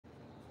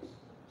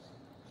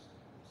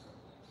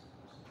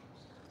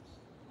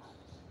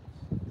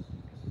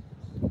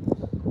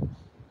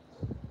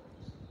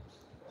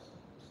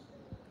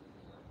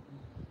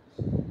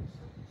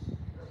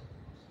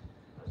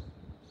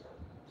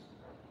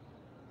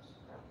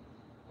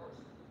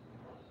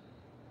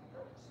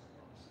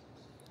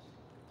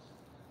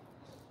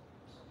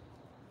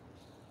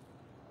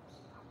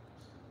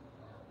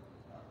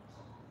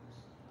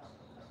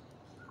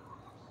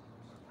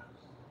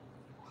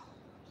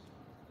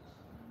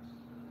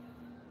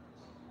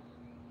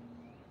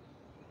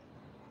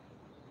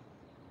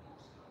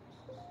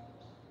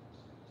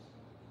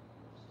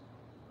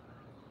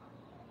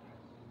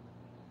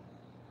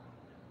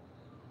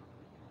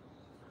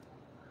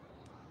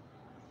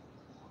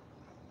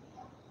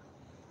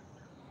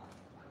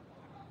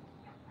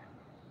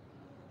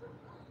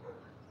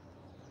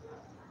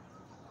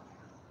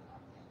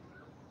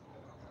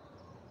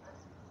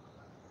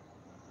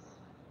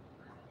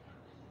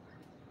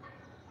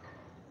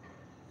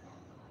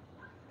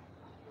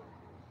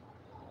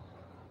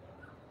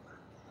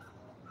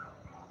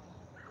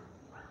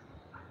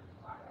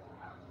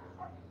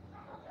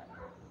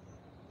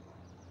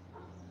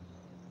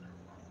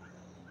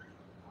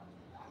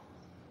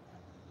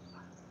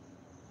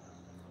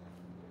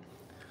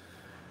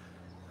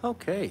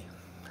Okay,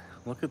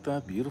 look at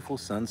that beautiful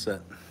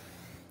sunset.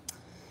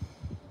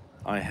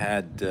 I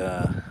had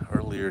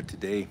earlier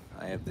today,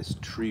 I have this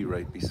tree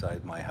right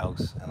beside my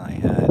house, and I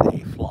had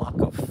a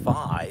flock of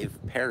 5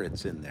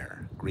 parrots in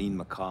there, green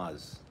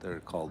macaws.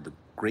 They're called the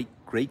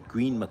great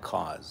green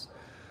macaws.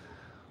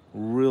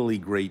 Really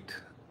great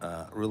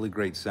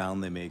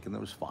sound they make. And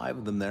there was 5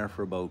 of them there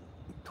for about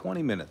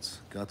 20 minutes.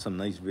 Got some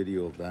nice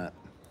video of that.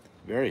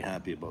 Very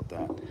happy about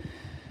that.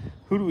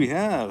 Who do we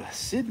have?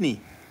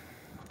 Sydney,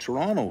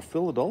 Toronto,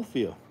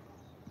 Philadelphia.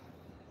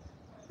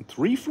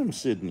 3 from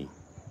Sydney.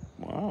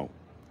 Wow.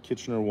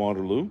 Kitchener,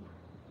 Waterloo.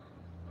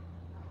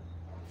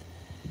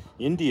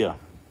 India.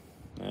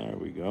 There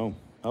we go.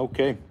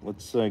 Okay,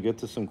 let's get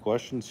to some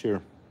questions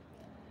here.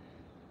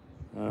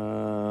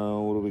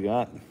 What do we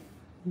got?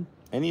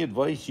 Any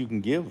advice you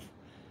can give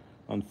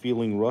on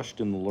feeling rushed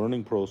in the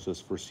learning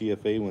process for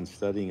CFA when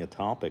studying a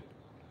topic?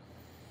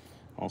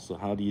 Also,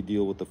 how do you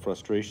deal with the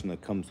frustration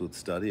that comes with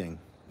studying?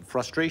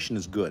 Frustration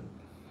is good.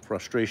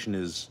 Frustration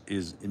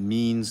it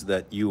means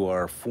that you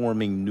are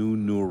forming new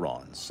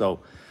neurons. So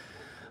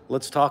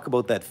let's talk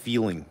about that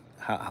feeling.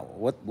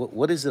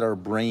 What is it our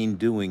brain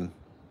doing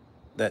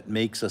that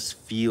makes us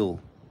feel,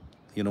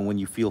 when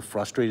you feel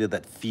frustrated,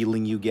 that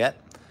feeling you get?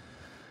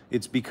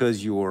 It's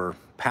because your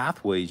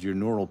pathways, your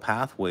neural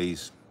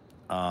pathways,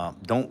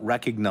 don't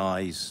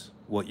recognize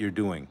what you're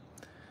doing.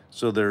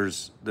 So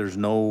there's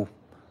no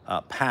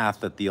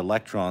path that the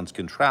electrons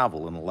can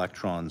travel, and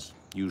electrons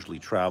usually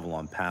travel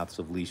on paths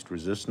of least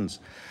resistance.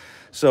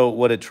 So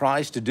what it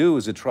tries to do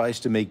is it tries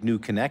to make new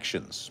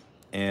connections,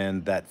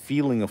 and that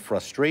feeling of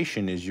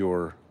frustration is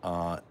your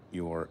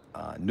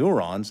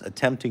neurons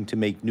attempting to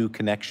make new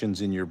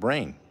connections in your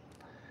brain.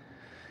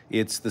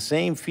 It's the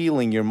same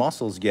feeling your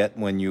muscles get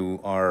when you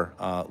are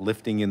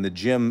lifting in the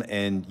gym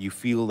and you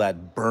feel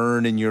that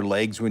burn in your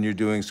legs when you're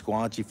doing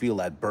squats. You feel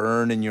that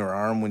burn in your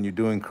arm when you're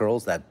doing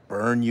curls, that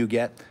burn you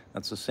get.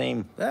 That's the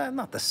same,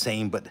 not the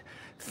same, but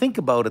think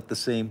about it the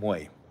same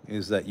way,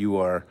 is that you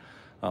are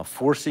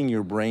forcing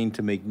your brain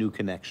to make new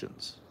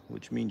connections,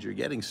 which means you're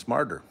getting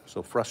smarter.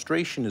 So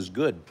frustration is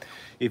good.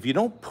 If you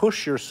don't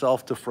push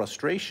yourself to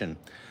frustration,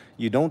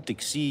 you don't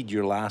exceed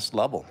your last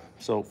level.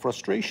 So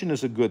frustration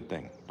is a good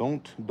thing.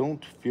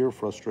 Don't fear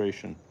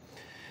frustration.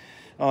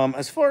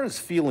 As far as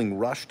feeling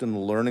rushed in the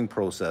learning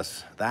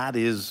process, that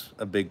is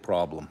a big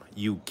problem.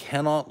 You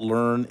cannot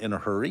learn in a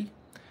hurry.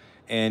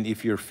 And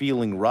if you're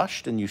feeling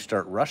rushed and you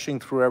start rushing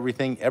through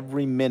everything,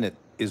 every minute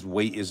is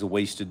a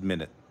wasted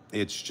minute.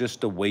 It's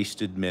just a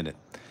wasted minute.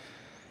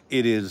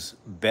 It is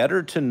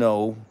better to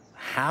know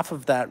half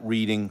of that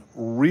reading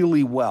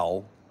really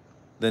well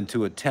than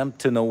to attempt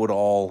to know it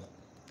all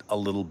a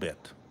little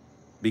bit.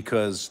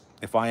 Because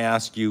if I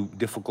ask you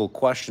difficult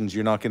questions,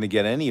 you're not going to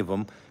get any of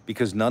them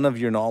because none of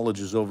your knowledge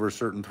is over a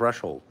certain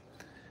threshold.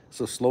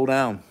 So slow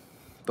down.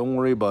 Don't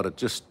worry about it.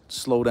 Just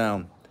slow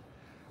down.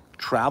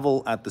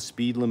 Travel at the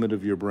speed limit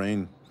of your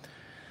brain.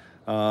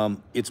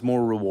 It's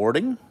more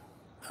rewarding.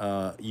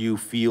 You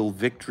feel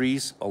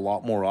victories a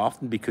lot more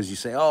often because you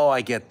say, oh,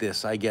 I get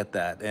this, I get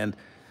that. And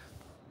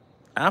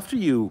after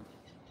you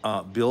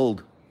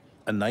build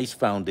a nice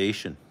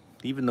foundation,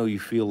 even though you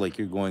feel like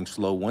you're going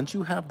slow, once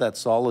you have that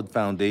solid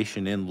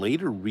foundation in,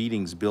 later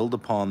readings build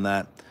upon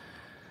that,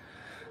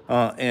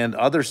 and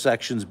other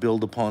sections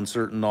build upon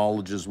certain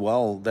knowledge as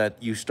well,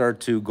 that you start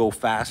to go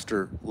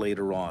faster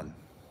later on.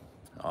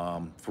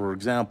 For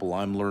example,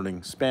 I'm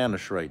learning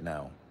Spanish right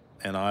now,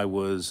 and I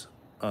was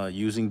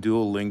using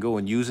Duolingo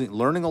and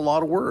learning a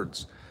lot of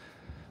words,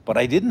 but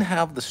I didn't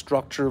have the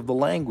structure of the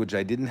language.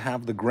 I didn't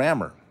have the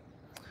grammar.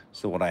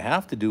 So what I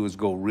have to do is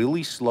go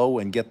really slow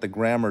and get the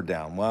grammar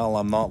down. Well,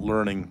 I'm not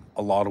learning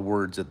a lot of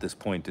words at this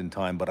point in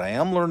time, but I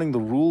am learning the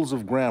rules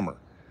of grammar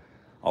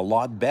a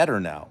lot better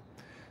now,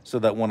 so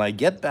that when I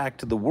get back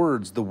to the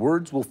words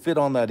will fit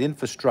on that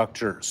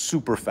infrastructure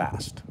super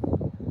fast.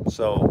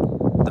 So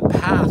the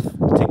path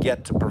to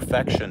get to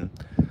perfection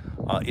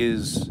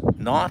is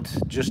not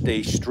just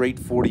a straight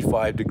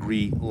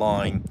 45-degree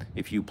line.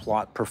 If you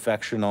plot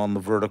perfection on the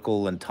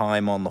vertical and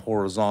time on the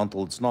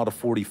horizontal, it's not a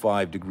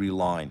 45-degree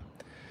line.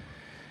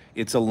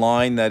 It's a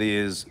line that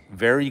is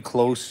very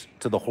close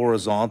to the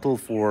horizontal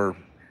for,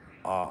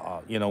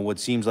 what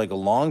seems like a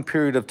long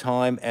period of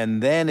time,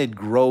 and then it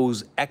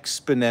grows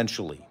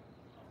exponentially.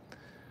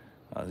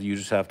 You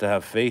just have to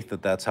have faith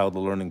that that's how the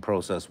learning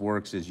process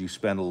works, is you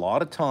spend a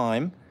lot of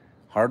time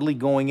hardly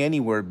going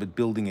anywhere but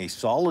building a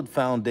solid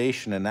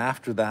foundation, and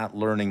after that,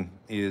 learning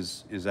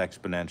is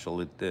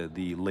exponential.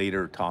 The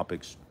later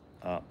topics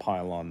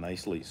pile on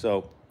nicely.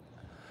 So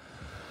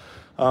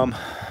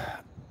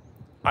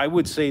I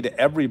would say to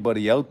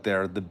everybody out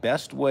there, the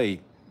best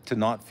way to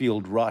not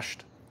feel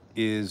rushed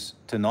is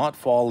to not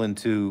fall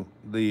into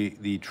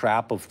the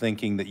trap of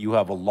thinking that you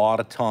have a lot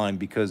of time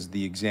because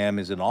the exam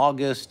is in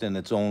August and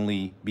it's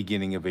only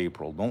beginning of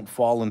April. Don't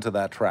fall into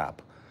that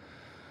trap.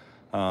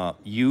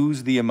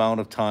 Use the amount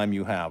of time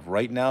you have.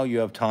 Right now you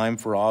have time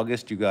for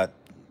August. You got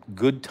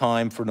good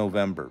time for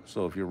November.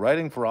 So if you're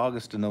writing for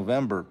August and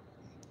November,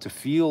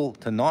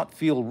 to not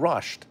feel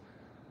rushed,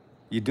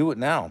 you do it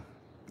now.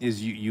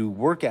 is you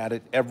work at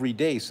it every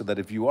day so that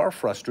if you are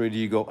frustrated,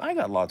 you go, I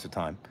got lots of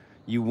time.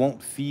 You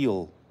won't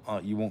feel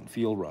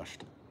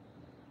rushed.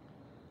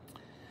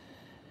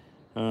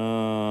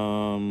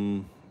 All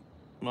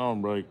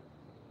right.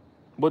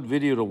 What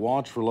video to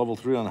watch for level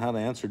 3 on how to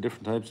answer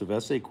different types of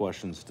essay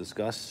questions?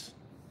 Discuss,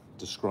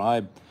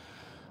 describe.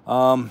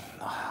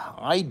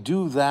 I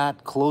do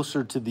that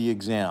closer to the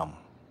exam.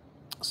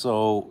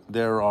 So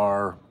there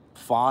are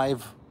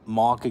 5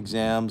 mock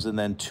exams and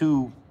then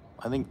 2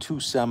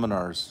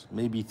 seminars,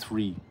 maybe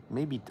 3,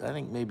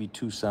 maybe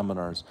 2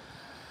 seminars.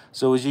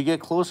 So as you get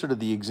closer to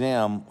the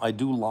exam, I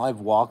do live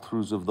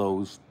walkthroughs of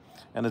those.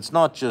 And it's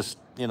not just,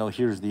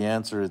 here's the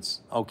answer.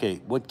 It's,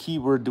 okay, what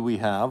keyword do we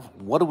have?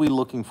 What are we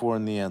looking for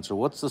in the answer?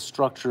 What's the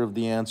structure of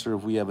the answer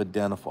if we have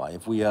identify?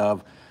 If we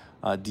have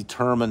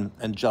determine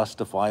and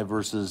justify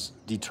versus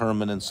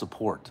determine and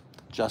support.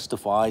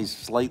 Justify is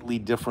slightly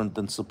different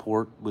than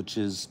support, which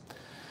is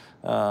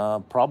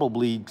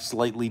probably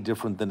slightly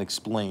different than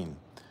explain.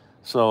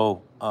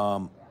 So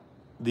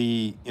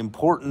the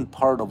important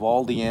part of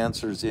all the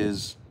answers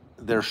is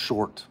they're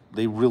short.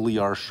 They really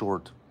are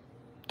short.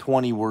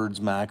 20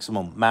 words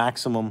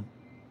maximum,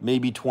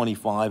 maybe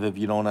 25 if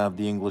you don't have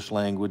the English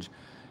language.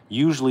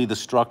 Usually the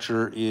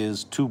structure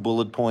is 2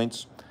 bullet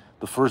points.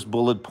 The first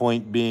bullet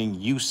point being,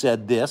 you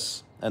said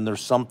this, and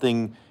there's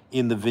something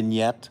in the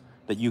vignette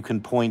that you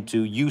can point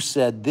to. You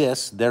said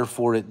this,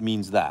 therefore it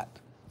means that.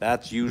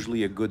 That's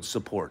usually a good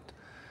support.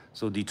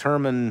 So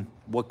determine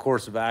what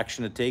course of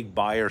action to take,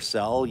 buy or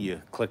sell.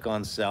 You click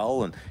on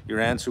sell, and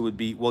your answer would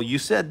be, well, you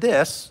said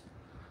this,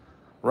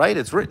 right?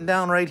 It's written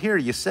down right here.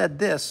 You said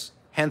this,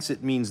 hence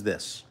it means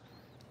this.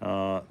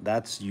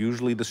 That's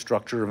usually the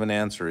structure of an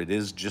answer. It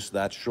is just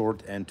that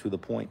short and to the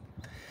point.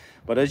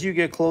 But as you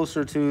get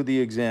closer to the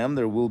exam,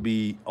 there will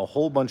be a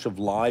whole bunch of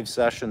live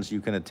sessions you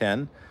can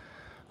attend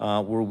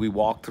where we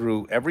walk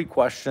through every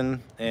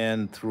question,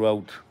 and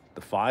throughout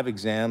the 5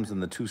 exams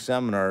and the 2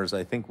 seminars,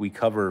 I think we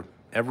cover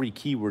every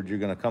keyword you're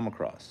going to come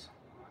across.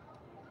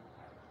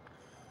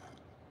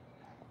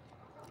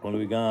 What do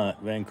we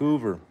got?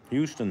 Vancouver,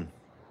 Houston.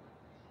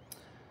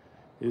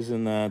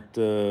 Isn't that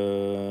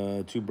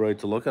too bright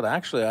to look at?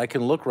 Actually, I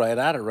can look right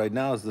at it right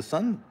now. As the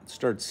sun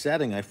starts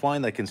setting, I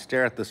find I can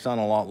stare at the sun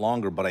a lot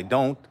longer, but I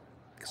don't,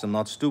 because I'm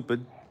not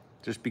stupid.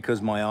 Just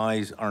because my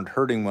eyes aren't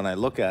hurting when I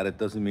look at it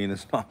doesn't mean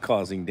it's not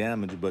causing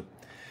damage, but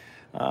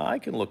I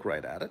can look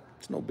right at it.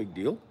 It's no big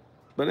deal.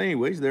 But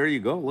anyways, there you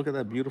go. Look at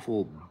that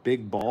beautiful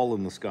big ball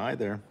in the sky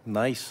there.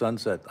 Nice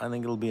sunset. I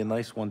think it'll be a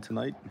nice one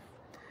tonight.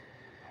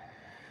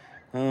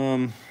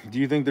 Do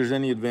you think there's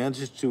any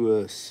advantage to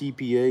a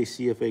CPA,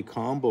 CFA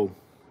combo,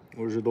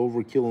 or is it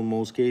overkill in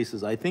most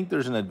cases? I think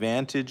there's an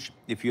advantage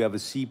if you have a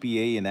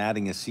CPA and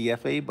adding a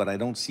CFA, but I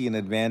don't see an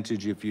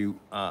advantage if you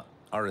are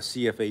a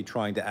CFA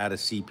trying to add a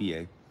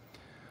CPA.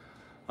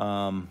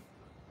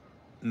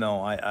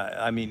 No,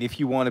 I mean, if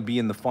you want to be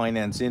in the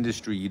finance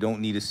industry, you don't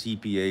need a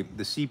CPA.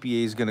 The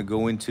CPA is going to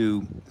go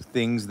into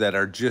things that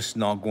are just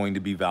not going to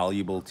be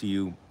valuable to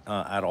you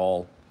at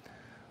all.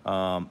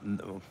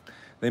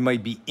 They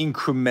might be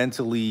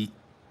incrementally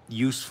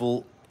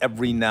useful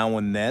every now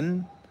and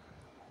then,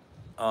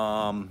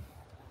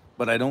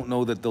 but I don't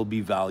know that they'll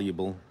be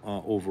valuable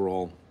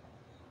overall.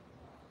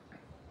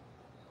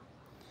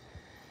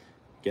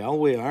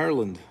 Galway,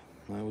 Ireland.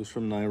 I was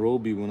from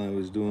Nairobi when I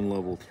was doing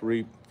level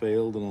 3.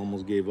 Failed and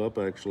almost gave up,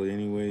 actually,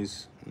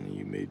 anyways. And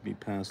you made me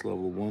pass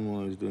level 1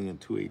 while I was doing it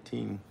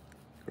 218.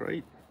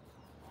 Great.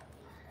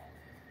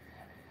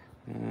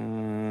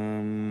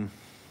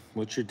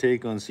 What's your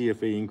take on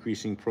CFA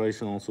increasing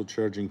price and also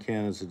charging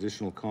Canada's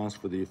additional cost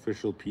for the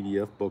official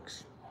PDF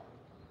books?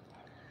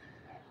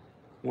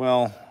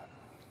 Well,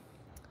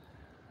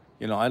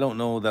 I don't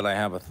know that I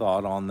have a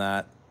thought on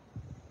that.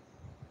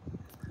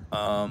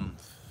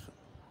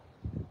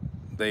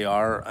 They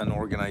are an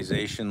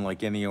organization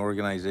like any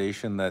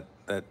organization that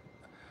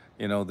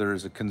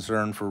there's a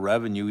concern for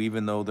revenue,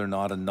 even though they're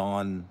not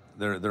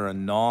they're a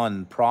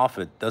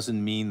non-profit,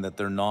 doesn't mean that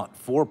they're not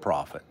for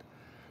profit,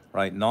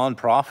 right?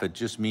 Non-profit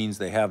just means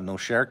they have no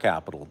share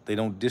capital. They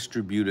don't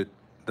distribute it.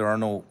 There are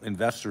no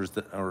investors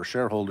or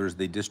shareholders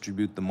they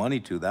distribute the money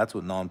to. That's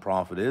what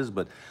non-profit is,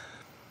 but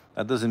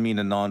that doesn't mean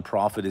a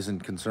non-profit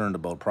isn't concerned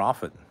about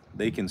profit.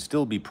 They can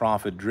still be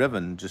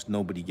profit-driven, just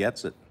nobody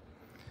gets it.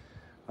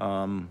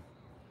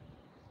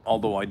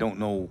 Although I don't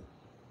know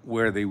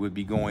where they would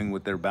be going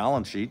with their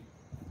balance sheet.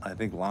 I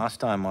think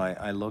last time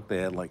I looked, they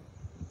had like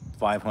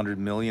 500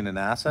 million in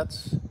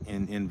assets,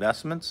 in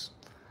investments.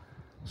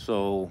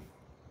 So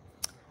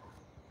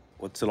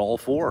what's it all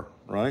for,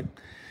 right?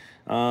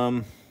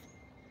 But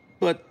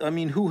I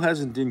mean, who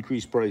hasn't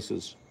increased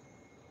prices,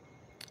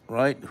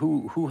 right?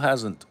 Who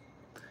hasn't?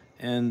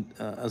 And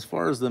as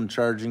far as them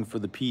charging for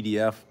the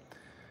PDF,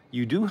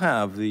 you do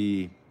have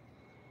the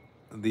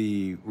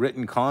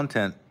written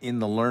content in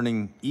the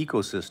learning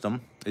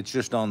ecosystem. It's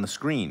just on the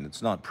screen.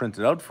 It's not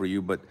printed out for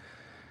you, but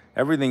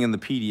everything in the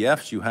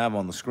PDFs you have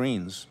on the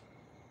screens.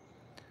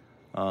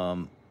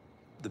 The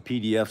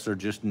PDFs are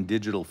just in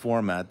digital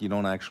format. You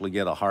don't actually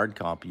get a hard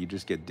copy. You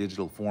just get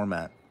digital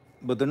format.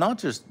 but they're not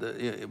just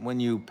when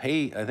you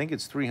pay. I think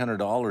it's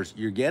 $300.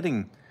 You're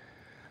getting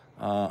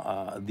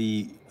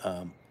the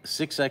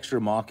 6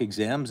 extra mock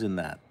exams in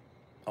that,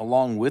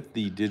 along with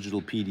the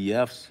digital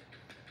PDFs.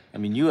 I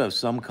mean, you have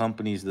some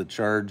companies that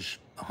charge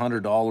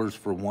 $100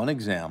 for one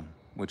exam,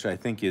 which I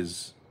think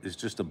is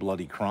just a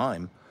bloody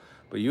crime.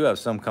 But you have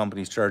some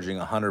companies charging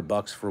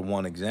 $100 for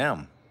one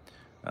exam.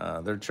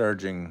 They're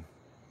charging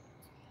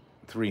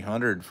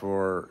 $300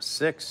 for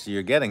 6. So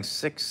you're getting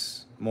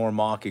 6 more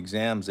mock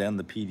exams and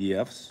the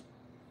PDFs.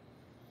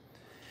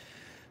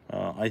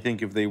 I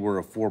think if they were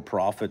a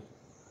for-profit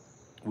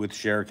with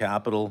share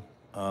capital,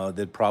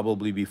 they'd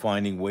probably be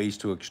finding ways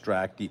to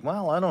extract.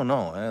 Well, I don't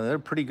know. They're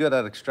pretty good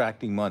at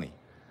extracting money.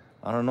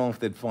 I don't know if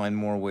they'd find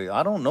more ways.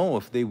 I don't know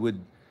if they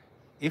would,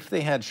 if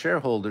they had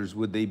shareholders,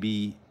 would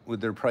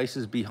their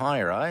prices be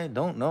higher? I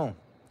don't know.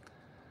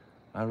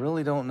 I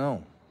really don't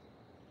know.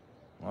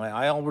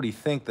 I already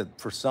think that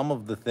for some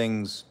of the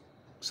things,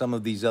 some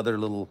of these other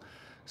little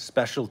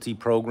specialty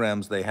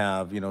programs they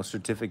have,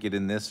 certificate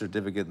in this,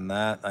 certificate in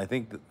that, I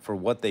think that for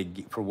what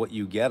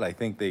you get, I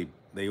think they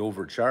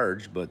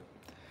overcharge, but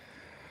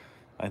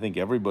I think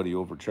everybody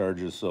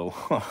overcharges, so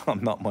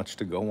I'm not much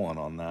to go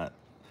on that.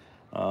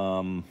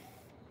 I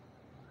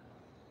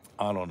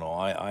don't know.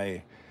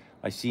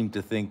 I seem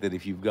to think that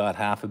if you've got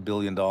 $500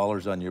 million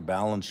on your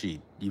balance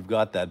sheet, you've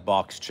got that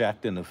box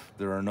checked, and if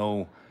there are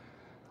no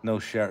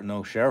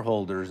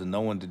shareholders and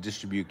no one to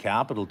distribute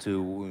capital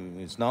to,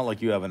 it's not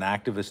like you have an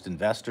activist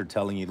investor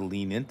telling you to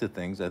lean into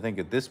things. I think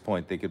at this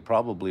point they could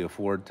probably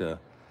afford to,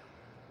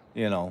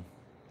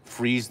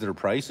 freeze their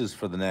prices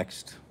for the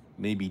next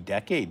maybe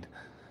decade.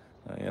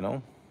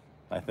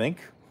 I think.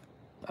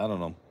 I don't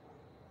know.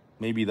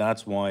 Maybe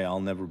that's why I'll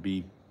never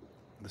be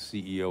the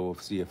CEO of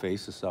CFA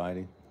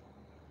Society.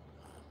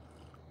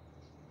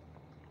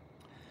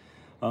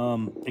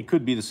 It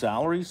could be the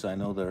salaries. I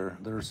know there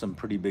are some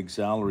pretty big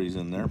salaries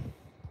in there.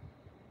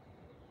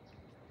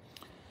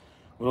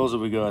 What else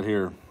have we got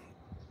here?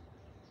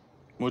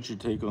 What's your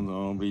take on the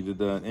nobody did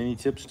that? Any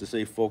tips to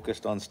stay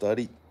focused on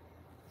study?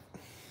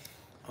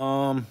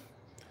 I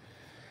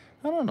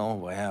don't know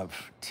if I have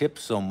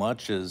tips so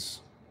much as,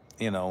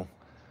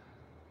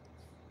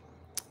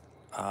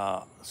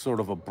 sort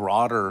of a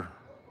broader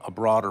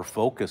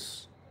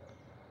focus.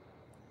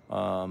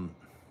 I'm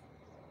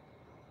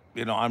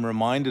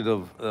reminded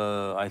of,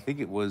 I think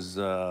it was,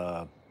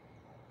 I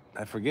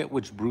forget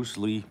which Bruce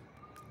Lee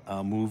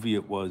movie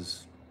it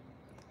was,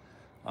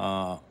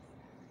 but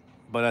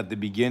at the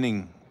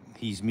beginning,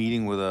 he's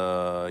meeting with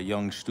a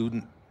young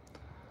student,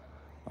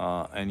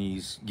 and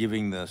he's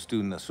giving the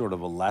student a sort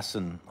of a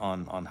lesson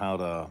on how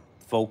to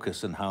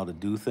focus and how to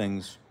do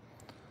things,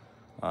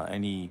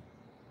 and he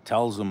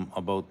tells him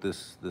about the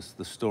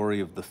story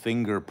of the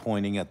finger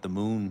pointing at the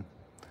moon.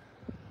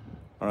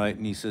 All right,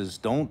 and he says,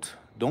 don't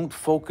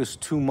focus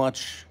too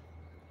much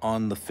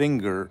on the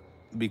finger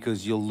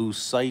because you'll lose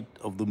sight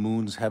of the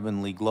moon's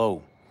heavenly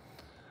glow.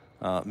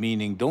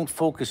 Meaning, don't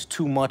focus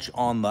too much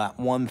on that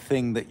one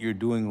thing that you're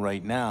doing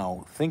right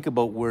now. Think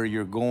about where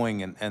you're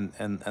going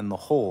and the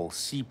whole.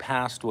 See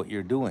past what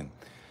you're doing.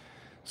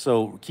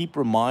 So keep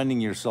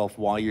reminding yourself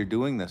why you're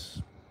doing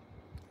this.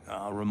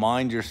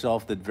 Remind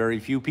yourself that very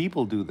few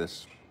people do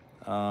this,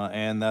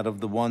 and that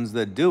of the ones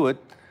that do it,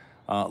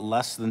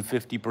 less than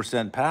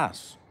 50%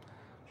 pass.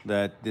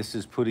 That this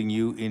is putting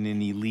you in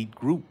an elite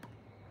group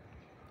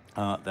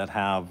that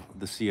have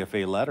the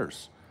CFA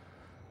letters.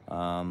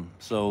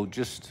 So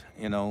just,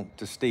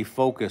 to stay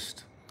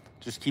focused,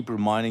 just keep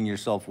reminding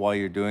yourself why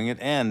you're doing it,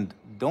 and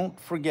don't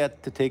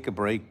forget to take a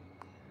break.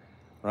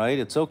 Right?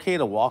 It's okay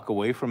to walk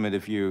away from it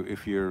if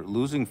you're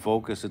losing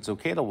focus. It's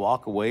okay to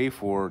walk away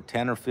for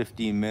 10 or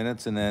 15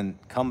 minutes and then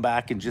come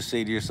back and just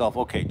say to yourself,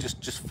 okay,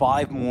 just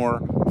five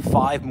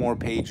more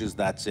pages,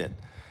 that's it.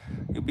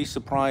 You'll be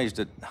surprised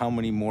at how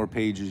many more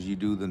pages you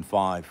do than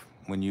 5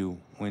 when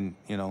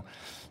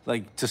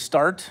like to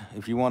start,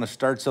 if you want to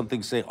start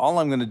something, say, all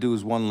I'm going to do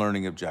is one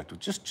learning objective,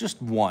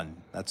 just one.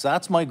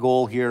 That's my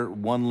goal here,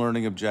 one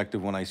learning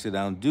objective. When I sit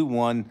down, do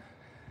one,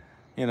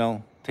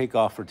 take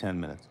off for 10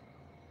 minutes.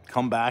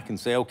 Come back and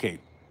say, okay,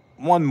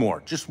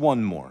 just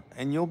one more.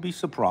 And you'll be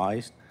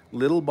surprised,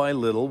 little by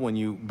little, when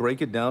you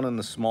break it down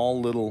into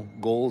small little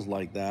goals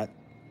like that,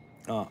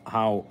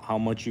 how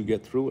much you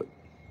get through it.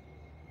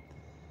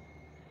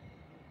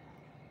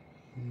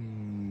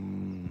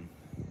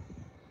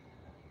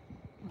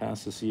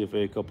 Passed the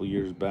CFA a couple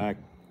years back.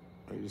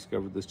 I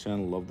discovered this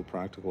channel, love the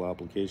practical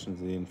applications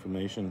of the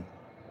information.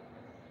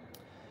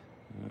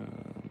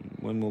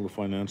 When will the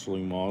financial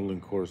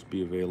modeling course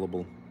be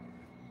available?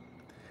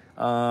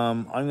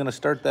 I'm going to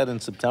start that in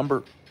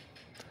September.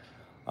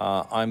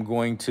 I'm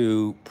going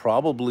to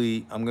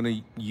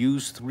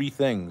use 3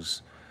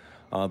 things.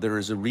 There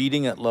is a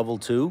reading at level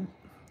 2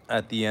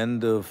 at the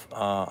end of,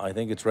 I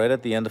think it's right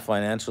at the end of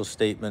financial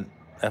statement,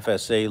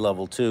 FSA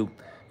level 2.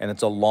 And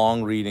it's a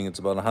long reading. It's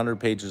about 100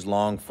 pages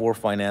long for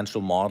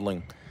financial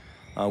modeling,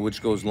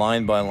 which goes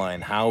line by line,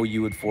 how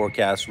you would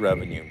forecast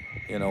revenue,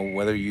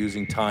 whether you're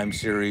using time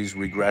series,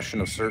 regression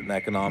of certain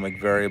economic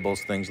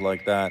variables, things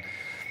like that.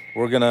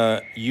 We're going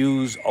to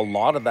use a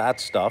lot of that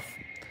stuff.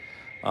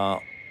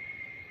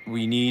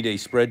 We need a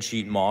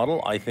spreadsheet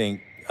model. I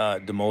think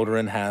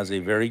Demoterin has a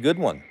very good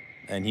one,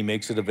 and he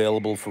makes it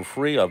available for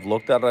free. I've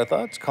looked at it. I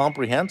thought it's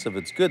comprehensive.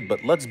 It's good,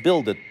 but let's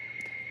build it,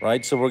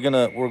 right? So we're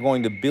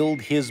going to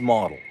build his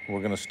model. We're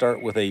going to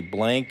start with a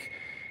blank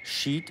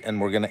sheet,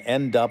 and we're going to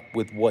end up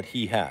with what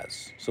he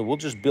has. So we'll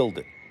just build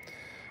it,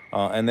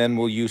 and then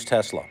we'll use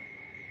Tesla.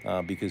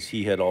 Because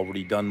he had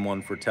already done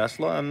one for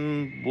Tesla,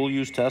 and we'll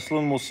use Tesla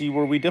and we'll see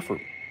where we differ.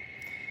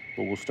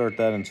 But we'll start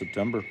that in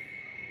September.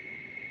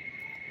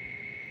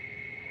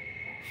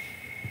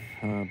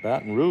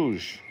 Baton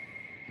Rouge,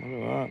 look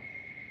at that.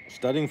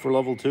 Studying for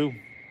level 2.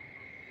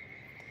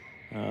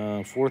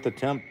 4th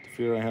attempt,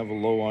 fear I have a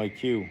low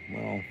IQ.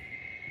 Well,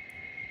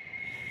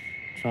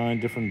 trying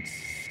different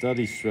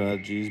study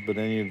strategies, but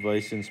any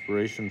advice,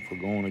 inspiration for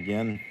going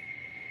again?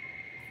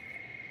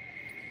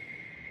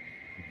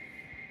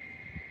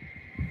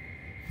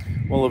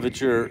 Well, if it's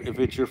your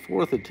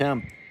 4th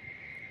attempt,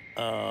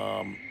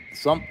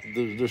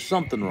 there's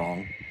something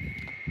wrong.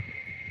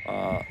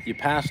 You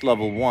passed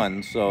level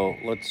 1, so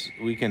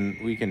we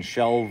can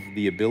shelve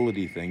the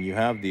ability thing. You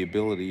have the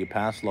ability. You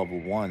passed level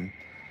 1.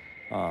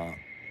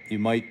 You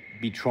might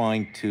be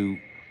trying to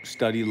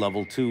study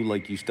level 2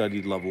 like you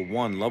studied level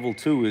 1. Level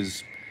 2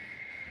 is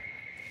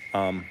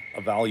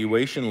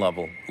evaluation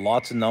level.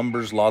 Lots of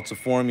numbers, lots of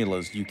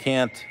formulas. You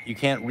can't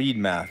read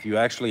math. You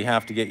actually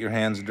have to get your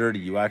hands dirty.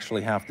 You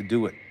actually have to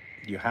do it.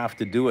 You have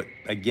to do it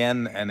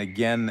again and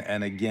again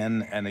and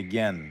again and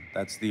again.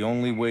 That's the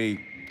only way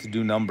to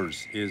do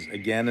numbers, is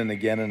again and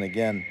again and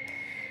again.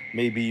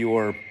 Maybe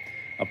you're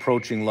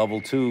approaching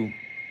level 2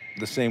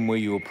 the same way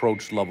you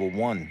approached level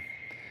 1.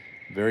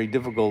 Very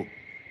difficult.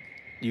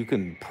 You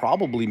can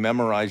probably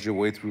memorize your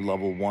way through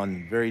level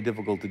 1. Very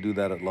difficult to do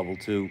that at level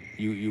 2.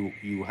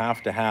 You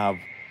have to have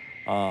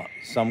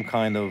some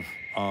kind of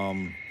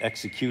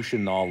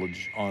execution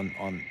knowledge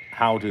on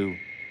how to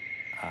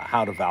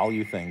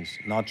value things.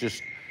 Not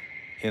just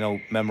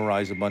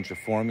memorize a bunch of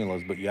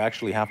formulas, but you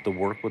actually have to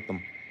work with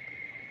them.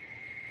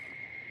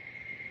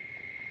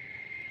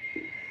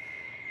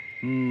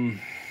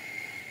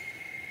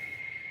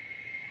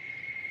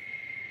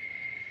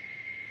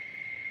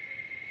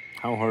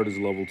 How hard is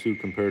level 2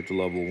 compared to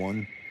level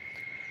 1?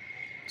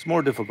 It's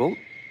more difficult.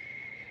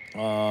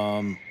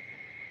 Well,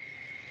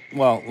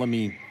 let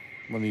me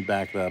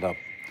back that up.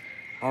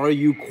 Are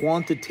you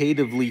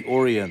quantitatively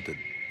oriented?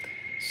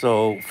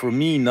 So for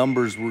me,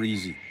 numbers were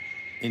easy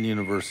in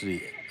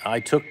university.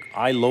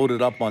 I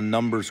loaded up on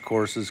numbers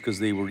courses because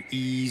they were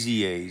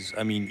easy A's.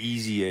 I mean,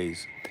 easy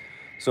A's.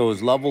 So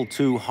is level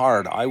 2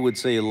 hard? I would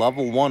say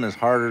level 1 is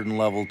harder than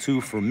level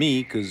 2 for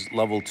me, because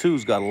level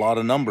 2's got a lot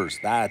of numbers.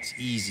 That's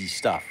easy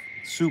stuff.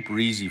 Super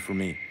easy for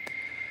me.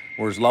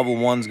 Whereas level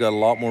 1's got a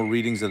lot more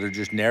readings that are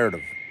just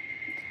narrative,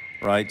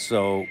 right?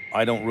 So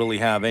I don't really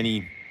have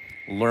any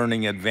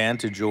learning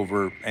advantage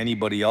over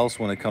anybody else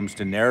when it comes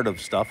to narrative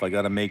stuff. I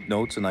got to make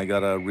notes, and I got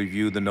to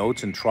review the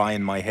notes and try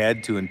in my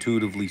head to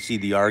intuitively see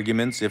the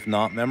arguments, if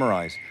not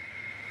memorize.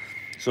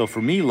 So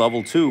for me,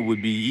 level 2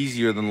 would be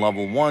easier than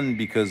level 1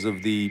 because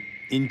of the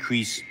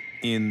increase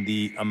in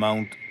the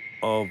amount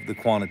of the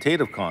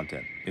quantitative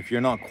content. If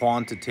you're not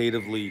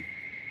quantitatively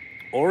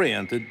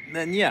oriented,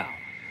 then yeah,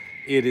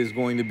 it is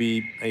going to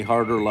be a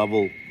harder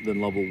level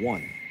than level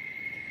 1,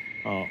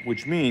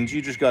 which means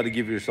you just got to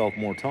give yourself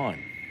more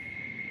time.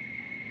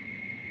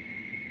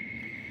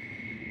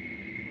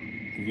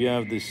 If you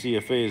have the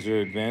CFA, is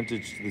there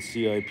advantage to the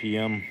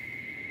CIPM?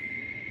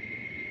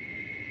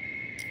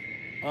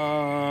 I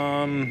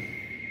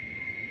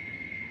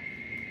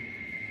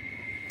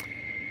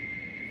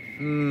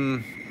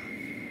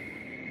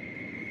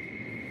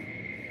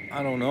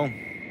don't know.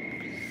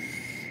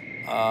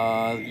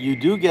 You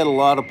do get a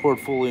lot of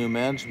portfolio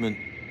management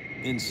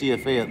in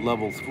CFA at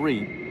level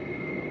 3.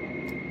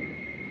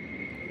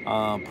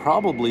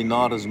 Probably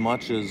not as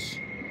much as,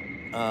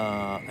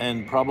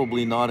 and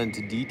probably not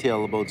into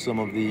detail about some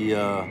of the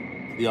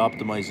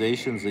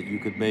optimizations that you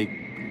could make.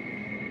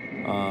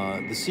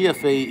 The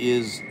CFA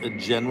is a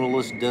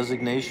generalist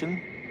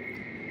designation.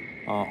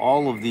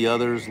 All of the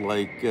others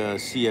like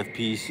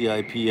CFP,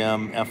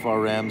 CIPM,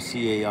 FRM,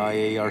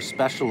 CAIA are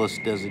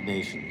specialist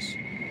designations.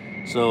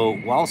 So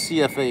while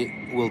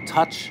CFA will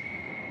touch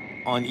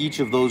on each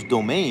of those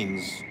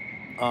domains,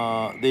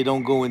 they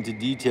don't go into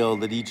detail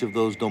that each of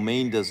those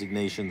domain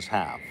designations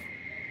have.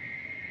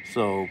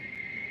 So,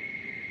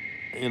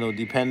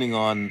 depending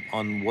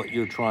on what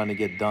you're trying to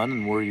get done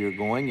and where you're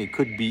going, it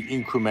could be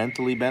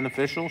incrementally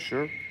beneficial,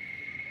 sure.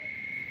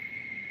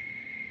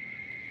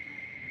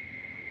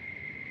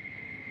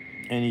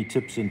 Any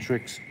tips and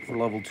tricks for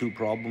level 2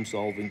 problem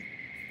solving?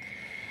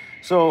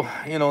 So,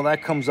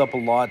 that comes up a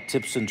lot,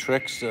 tips and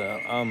tricks.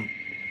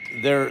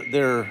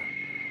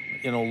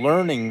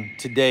 Learning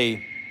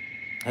today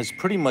has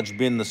pretty much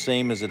been the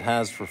same as it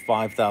has for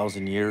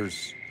 5,000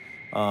 years.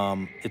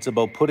 It's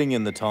about putting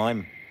in the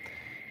time.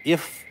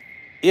 If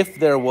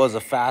there was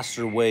a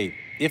faster way,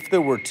 if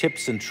there were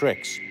tips and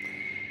tricks,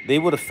 they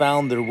would have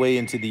found their way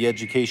into the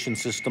education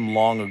system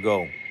long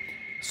ago.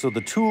 So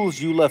the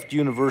tools you left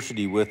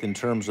university with in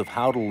terms of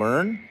how to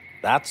learn,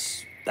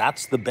 that's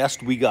the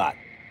best we got.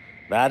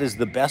 That is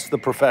the best the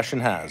profession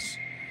has,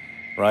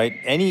 right?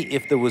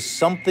 If there was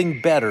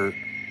something better,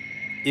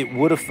 it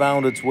would have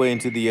found its way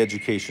into the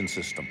education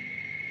system.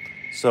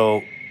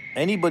 So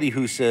anybody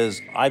who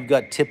says, I've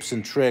got tips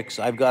and tricks,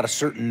 I've got a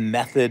certain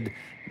method,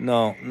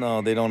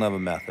 no, they don't have a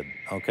method,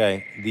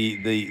 okay?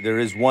 There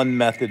is one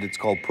method, it's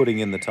called putting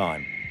in the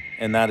time.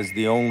 And that is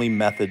the only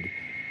method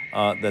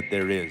that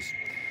there is.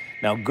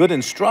 Now, good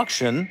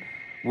instruction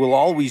will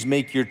always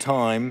make your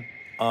time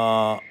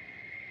more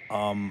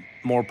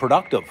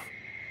productive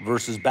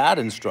versus bad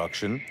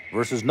instruction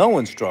versus no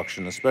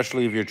instruction,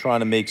 especially if you're trying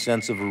to make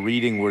sense of a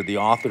reading where the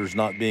author's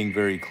not being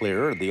very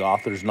clear, or the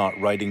author's not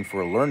writing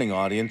for a learning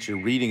audience. You're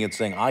reading it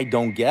saying, I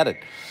don't get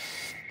it.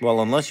 Well,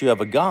 unless you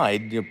have a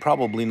guide, you're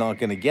probably not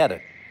going to get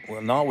it.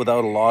 Well, not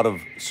without a lot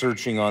of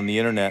searching on the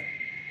internet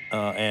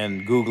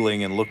and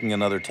Googling and looking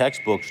in other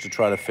textbooks to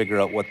try to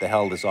figure out what the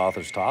hell this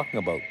author's talking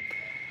about.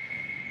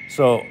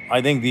 So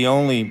I think the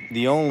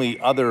only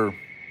other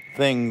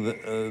thing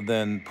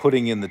than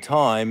putting in the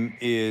time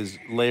is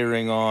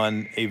layering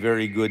on a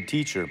very good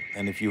teacher.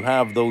 And if you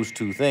have those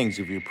two things,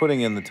 if you're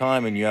putting in the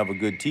time and you have a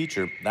good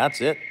teacher,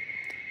 that's it.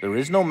 There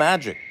is no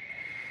magic.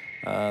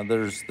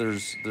 There's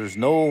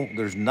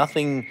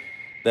nothing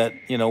that,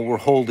 we're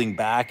holding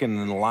back, and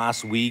in the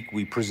last week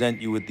we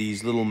present you with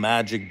these little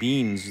magic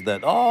beans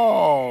that,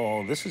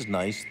 oh, this is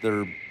nice.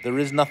 There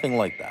is nothing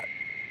like that.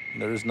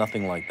 There is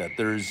nothing like that.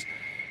 There's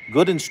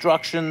good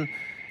instruction,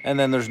 and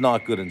then there's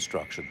not good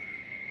instruction.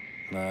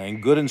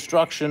 And good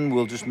instruction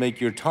will just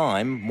make your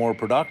time more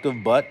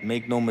productive, but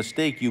make no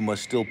mistake, you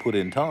must still put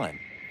in time,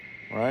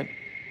 right?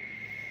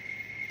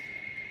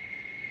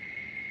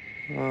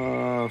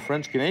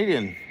 French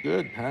Canadian,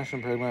 good.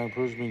 Passion, pragmatic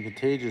approach, being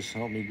contagious,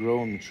 help me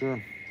grow and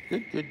mature.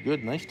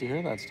 Good. Nice to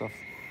hear that stuff.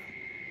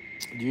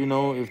 Do you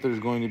know if there's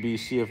going to be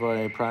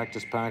CFA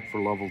practice pack for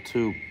level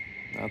 2?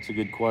 That's a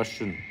good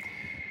question.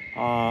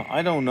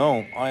 I don't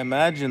know. I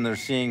imagine they're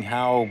seeing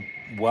how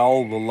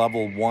well the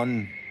level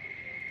 1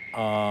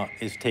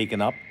 is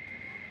taken up,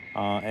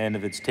 and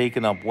if it's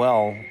taken up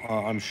well,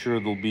 I'm sure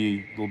there'll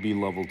be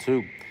level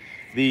 2.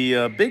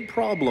 The big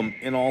problem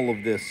in all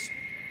of this,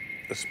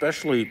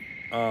 especially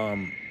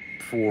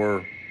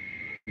for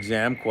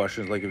exam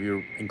questions, like if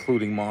you're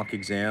including mock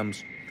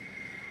exams,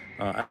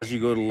 as you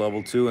go to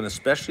level 2 and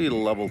especially to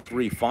level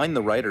 3, find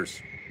the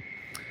writers.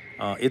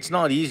 It's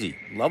not easy.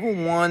 Level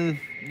 1,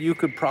 you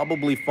could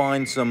probably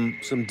find some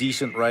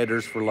decent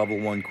writers for level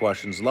 1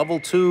 questions. Level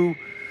 2,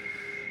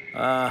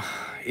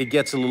 it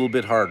gets a little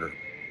bit harder,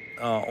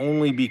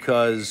 only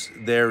because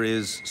there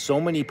is so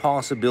many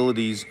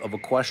possibilities of a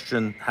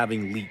question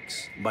having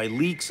leaks. By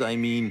leaks, I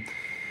mean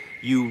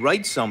you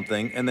write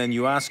something and then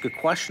you ask a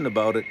question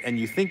about it and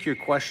you think your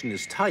question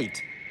is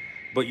tight,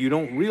 but you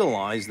don't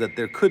realize that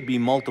there could be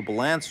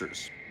multiple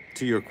answers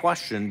to your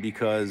question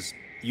because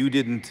you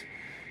didn't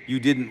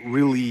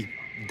really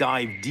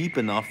dive deep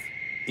enough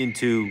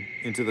into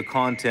the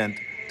content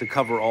to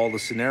cover all the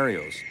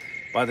scenarios.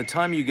 By the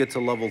time you get to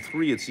level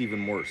 3, it's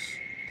even worse.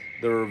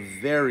 There are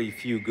very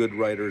few good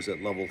writers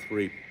at level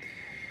 3.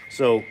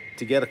 So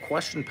to get a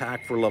question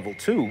pack for level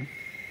 2,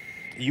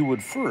 you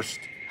would first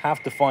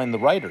have to find the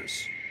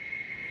writers.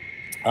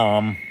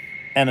 And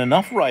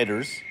enough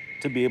writers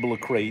to be able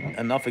to create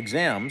enough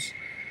exams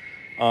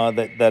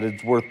that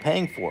it's worth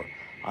paying for.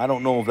 I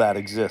don't know if that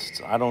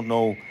exists. I don't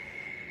know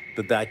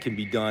that can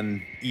be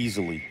done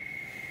easily.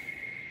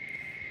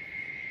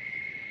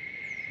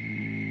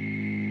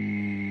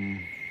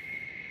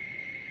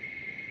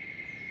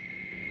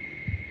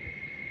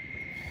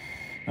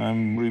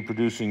 I'm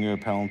reproducing your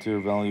Palantir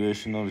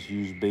evaluation. Notice you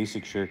use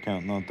basic share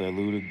count, not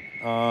diluted.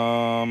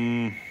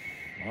 I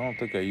don't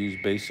think I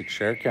use basic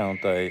share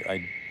count.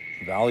 I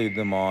valued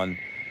them on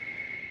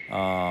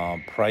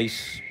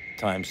price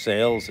times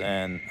sales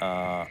and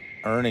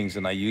earnings,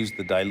 and I used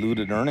the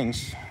diluted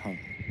earnings. I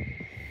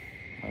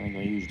think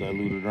I used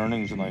diluted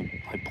earnings, and I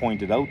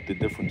pointed out the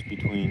difference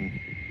between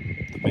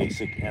the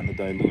basic and the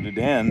diluted,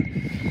 and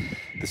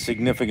the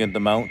significant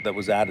amount that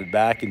was added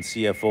back in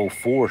CFO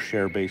for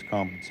share-based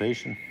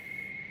compensation.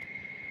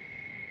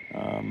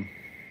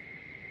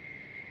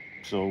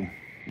 So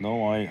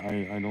no,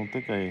 I don't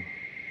think I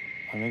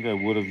think I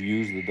would have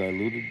used the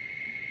diluted.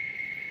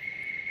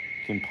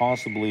 Can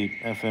possibly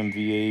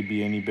FMVA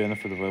be any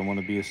benefit if I want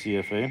to be a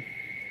CFA?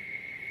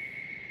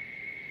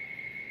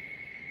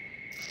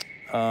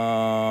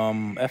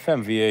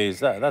 FMVA is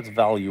that's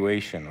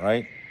valuation,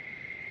 right?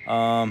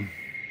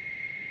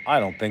 I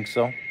don't think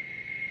so.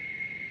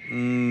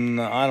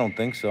 I don't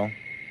think so.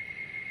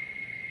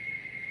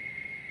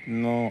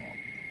 No.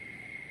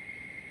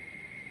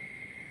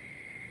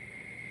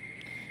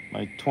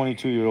 My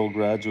 22-year-old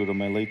graduate,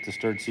 am I late to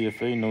start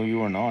CFA? No,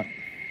 you are not.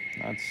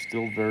 That's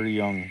still very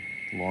young,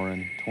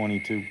 Lauren.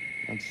 22.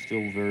 That's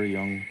still very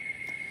young.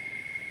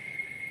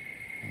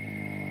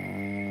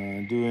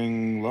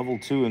 Doing level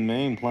 2 in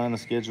May and plan to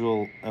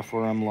schedule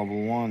FRM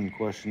level 1.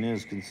 Question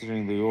is,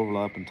 considering the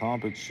overlap in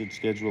topics, should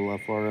schedule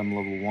FRM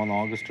level 1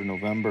 August or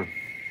November?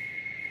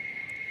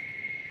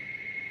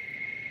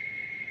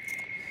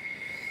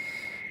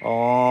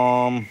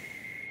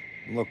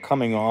 Look,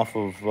 coming off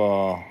of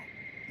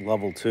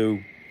level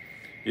 2,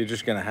 you're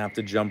just going to have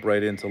to jump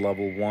right into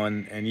level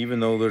 1. And even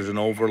though there's an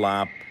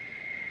overlap,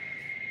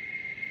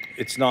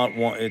 it's not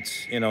one.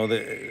 It's, you know,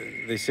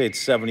 they say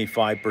it's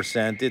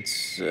 75%.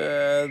 It's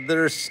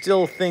there are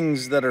still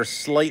things that are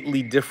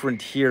slightly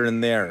different here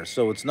and there.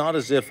 So it's not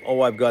as if,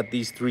 oh, I've got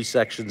these 3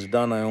 sections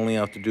done, I only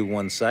have to do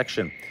 1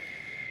 section.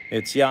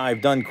 It's, yeah,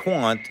 I've done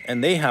quant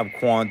and they have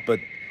quant, but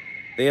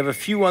they have a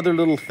few other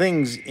little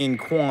things in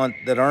quant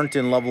that aren't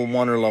in level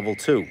 1 or level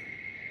 2.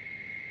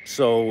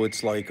 So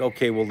it's like,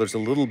 okay, well, there's a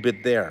little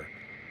bit there,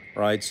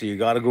 right? So you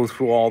got to go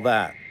through all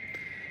that.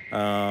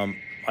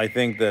 I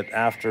think that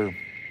after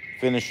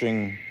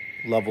finishing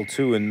level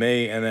 2 in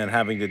May and then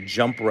having to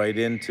jump right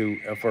into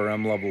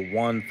FRM level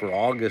 1 for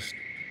August,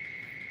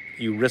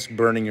 you risk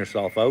burning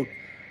yourself out.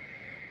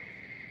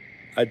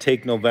 I'd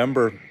take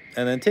November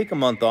and then take a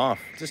month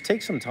off. Just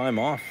take some time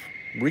off,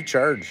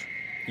 recharge.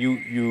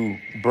 You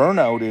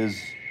burnout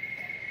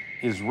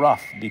is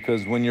rough,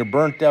 because when you're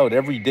burnt out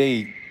every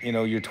day, you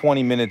know, you're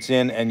 20 minutes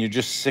in and you're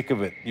just sick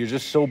of it. You're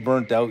just so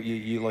burnt out.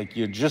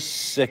 You're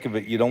just sick of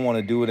it. You don't want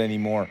to do it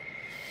anymore.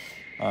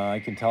 I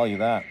can tell you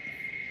that.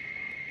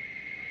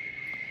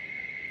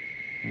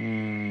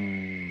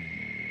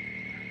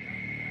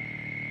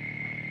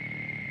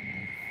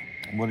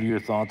 What are your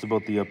thoughts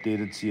about the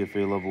updated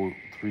CFA Level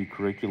 3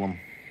 curriculum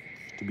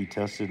to be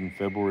tested in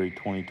February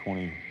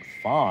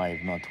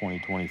 2025, not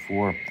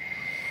 2024?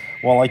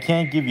 Well, I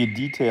can't give you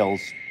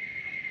details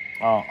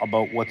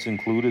about what's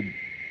included.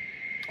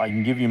 I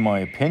can give you my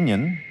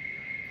opinion.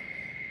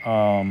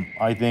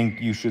 I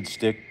think you should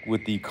stick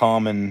with the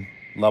common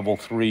Level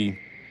 3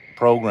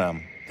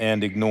 program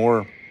and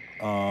ignore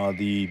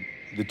the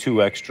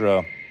 2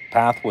 extra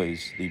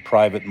pathways, the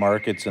private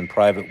markets and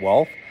private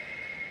wealth.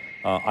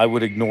 I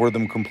would ignore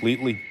them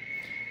completely.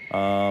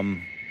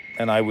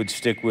 And I would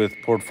stick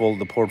with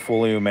the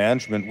portfolio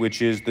management,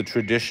 which is the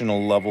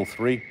traditional level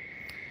 3.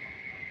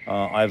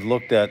 I've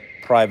looked at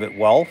private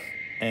wealth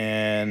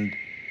and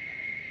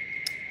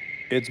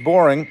it's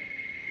boring.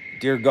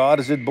 Dear God,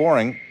 is it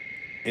boring?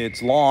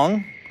 It's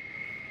long,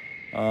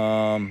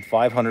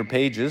 500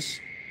 pages,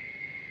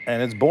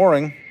 and it's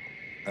boring.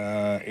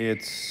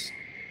 It's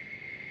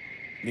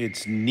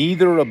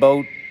neither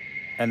about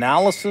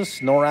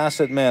analysis nor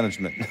asset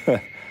management.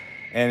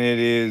 And it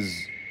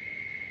is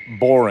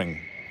boring.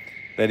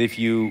 That if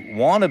you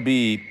want to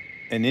be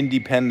an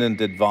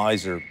independent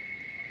advisor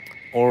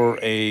or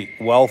a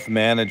wealth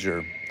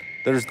manager,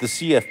 there's the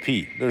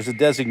CFP. There's a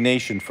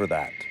designation for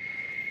that.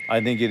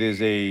 I think it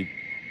is a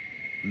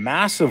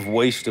massive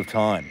waste of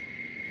time.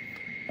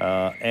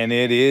 And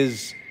it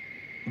is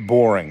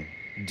boring.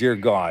 Dear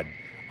God,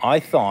 I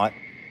thought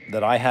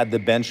that I had the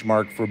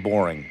benchmark for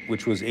boring,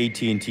 which was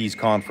AT&T's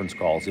conference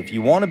calls. If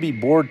you want to be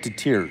bored to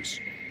tears,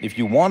 if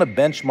you want a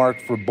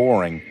benchmark for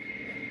boring,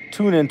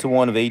 tune into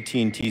one of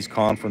AT&T's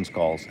conference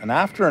calls. And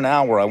after an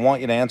hour, I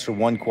want you to answer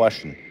one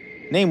question.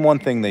 Name one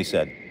thing they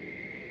said.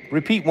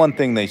 Repeat one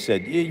thing they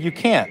said. You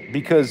can't,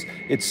 because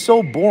it's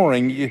so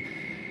boring,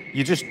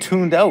 you just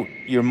tuned out.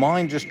 Your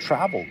mind just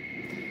traveled.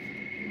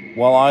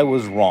 Well, I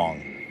was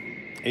wrong.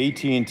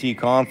 AT&T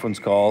conference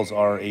calls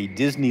are a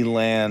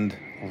Disneyland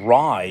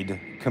ride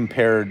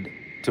compared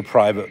to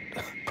private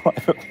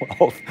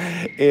wealth.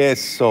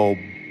 It's so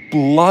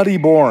bloody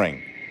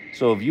boring.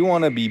 So if you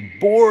want to be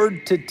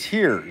bored to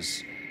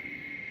tears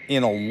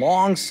in a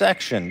long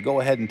section,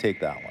 go ahead and take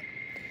that one.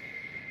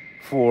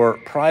 For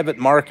private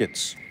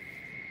markets,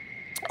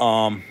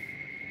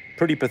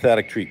 pretty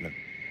pathetic treatment.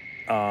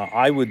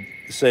 I would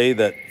say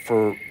that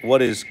for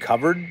what is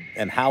covered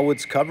and how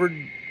it's covered,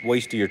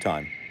 waste of your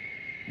time.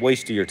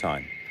 Waste of your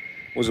time.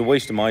 It was a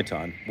waste of my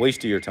time.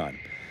 Waste of your time.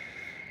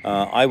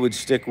 I would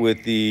stick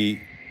with the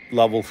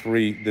level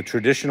 3, the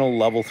traditional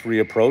level 3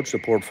 approach, the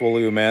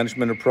portfolio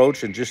management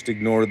approach, and just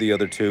ignore the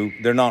other 2.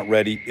 They're not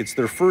ready. It's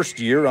their first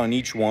year on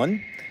each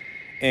one,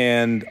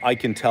 and I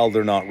can tell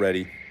they're not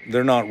ready.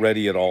 They're not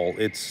ready at all.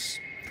 It's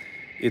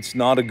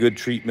not a good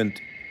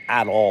treatment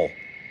at all.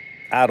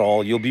 At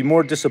all. You'll be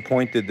more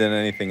disappointed than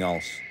anything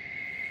else.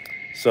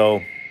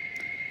 So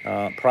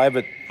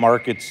private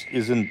markets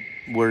isn't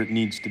where it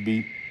needs to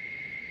be.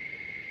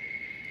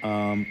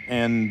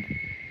 And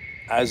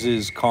as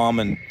is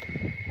common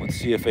with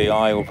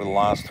CFAI over the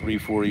last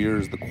 3-4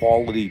 years, the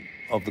quality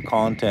of the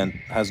content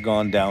has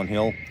gone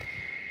downhill.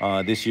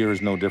 This year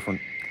is no different.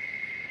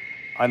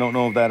 I don't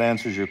know if that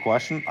answers your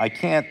question. I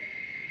can't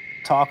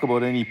talk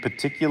about any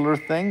particular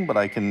thing, but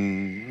I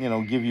can,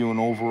 give you an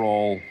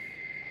overall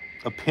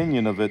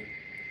opinion of it.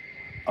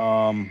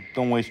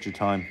 Don't waste your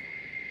time.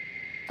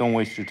 Don't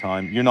waste your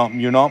time. You're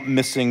not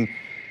missing,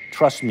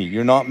 trust me,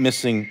 you're not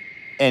missing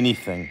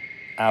anything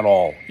at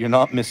all. You're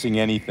not missing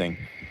anything.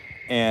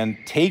 And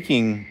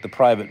taking the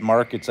private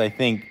markets, I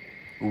think,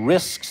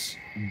 risks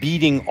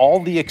beating all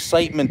the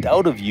excitement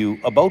out of you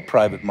about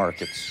private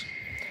markets.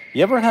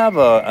 You ever have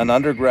an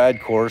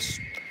undergrad course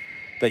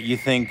that you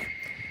think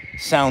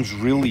sounds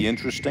really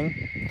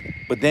interesting,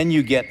 but then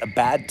you get a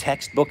bad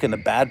textbook and a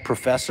bad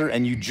professor,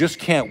 and you just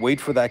can't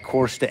wait for that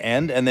course to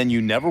end, and then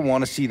you never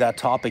want to see that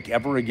topic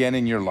ever again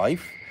in your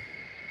life.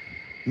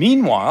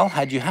 Meanwhile,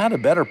 had you had a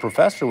better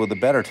professor with a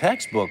better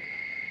textbook,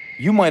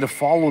 you might have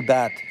followed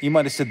that. You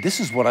might have said, this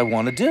is what I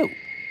want to do.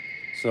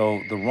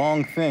 So the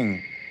wrong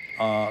thing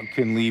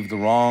can leave the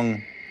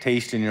wrong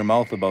taste in your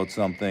mouth about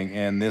something,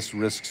 and this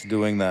risks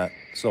doing that.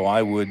 So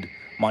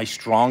my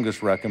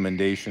strongest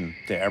recommendation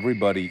to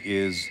everybody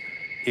is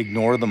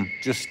ignore them.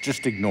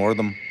 Just ignore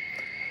them.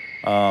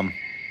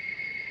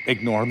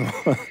 Ignore them.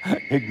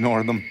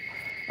 Ignore them.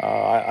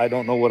 I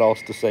don't know what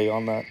else to say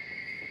on that.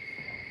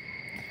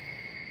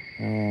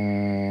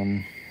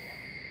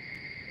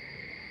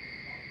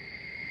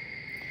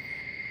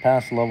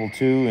 Passed level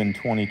 2 in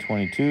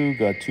 2022.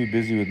 Got too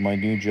busy with my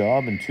new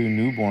job and 2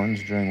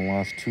 newborns during the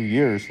last 2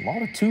 years. A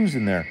lot of 2s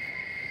in there.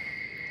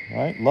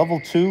 Right?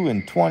 Level 2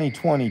 in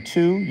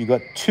 2022. You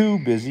got too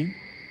busy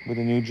with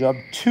a new job,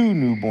 2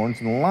 newborns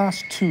in the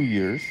last 2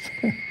 years.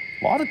 A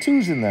lot of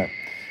 2s in there.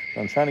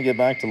 So I'm trying to get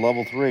back to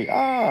level 3.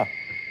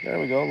 There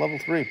we go, level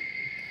 3.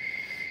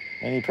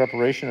 Any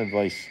preparation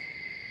advice?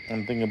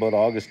 I'm thinking about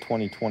August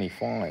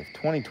 2025.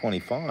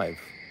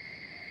 2025?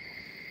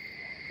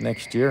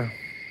 Next year.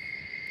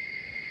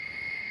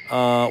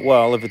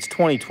 Well, if it's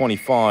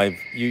 2025,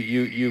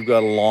 you've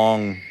got a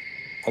long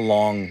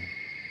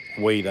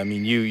wait. I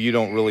mean, you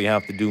don't really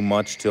have to do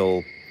much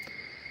till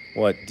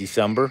what,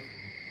 December?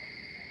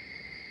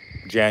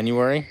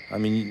 January? I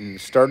mean,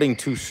 starting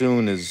too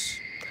soon is,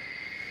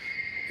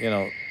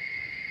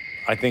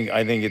 I think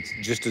it's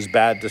just as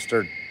bad to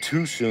start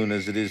too soon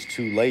as it is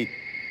too late.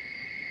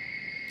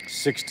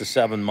 6 to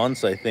 7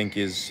 months, I think,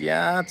 is,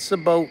 that's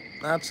about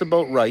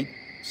right.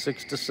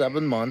 6 to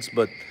 7 months,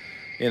 but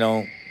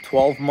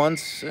 12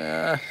 months,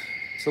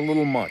 it's a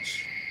little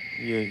much.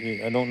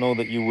 I don't know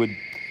that you would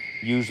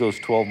use those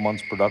 12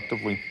 months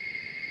productively.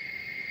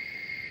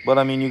 But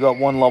I mean, you got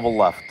 1 level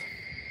left.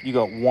 You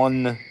got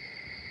 1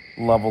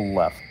 level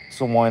left.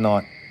 So why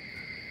not?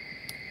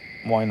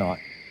 Why not?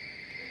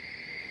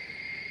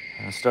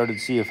 I started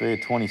CFA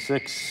at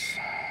 26.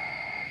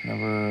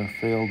 Never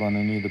failed on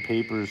any of the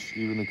papers,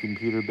 even the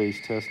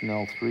computer-based test in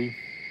L3.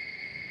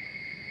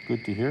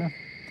 Good to hear.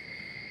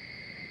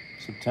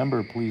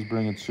 September, please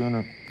bring it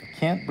sooner. I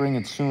can't bring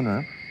it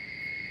sooner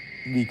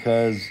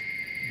because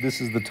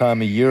this is the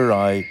time of year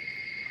I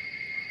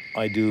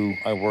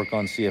work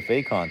on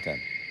CFA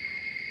content.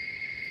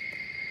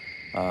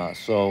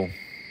 So,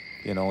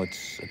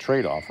 it's a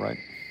trade-off, right?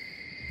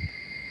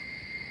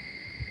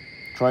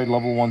 Tried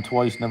level 1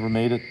 twice, never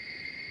made it.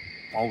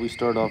 Always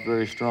start off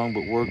very strong,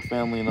 but work,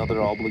 family, and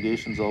other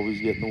obligations always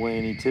get in the way.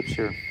 Any tips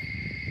here?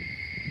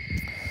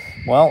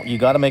 Well, you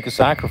got to make a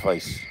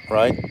sacrifice,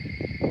 right?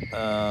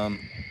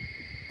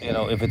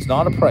 If it's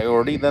not a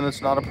priority, then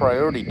it's not a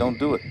priority. Don't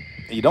do it.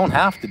 You don't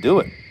have to do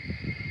it.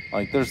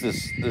 Like there's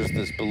this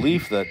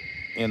belief that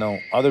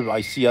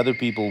I see other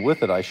people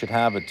with it. I should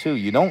have it too.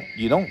 You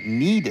don't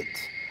need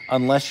it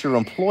unless your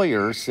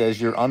employer says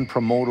you're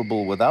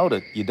unpromotable without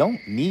it. You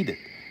don't need it.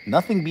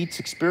 Nothing beats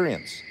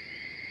experience.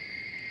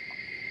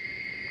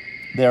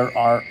 There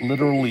are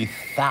literally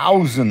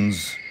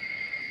thousands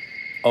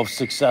of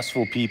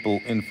successful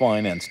people in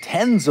finance,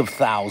 tens of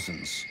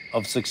thousands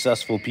of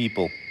successful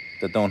people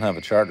that don't have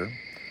a charter.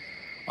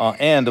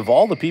 And of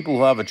all the people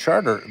who have a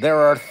charter, there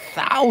are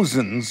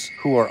thousands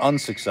who are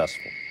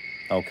unsuccessful.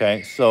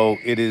 Okay, so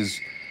it is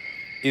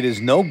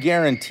no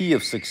guarantee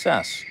of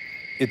success.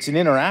 It's an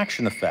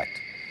interaction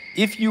effect.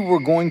 If you were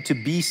going to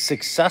be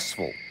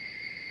successful,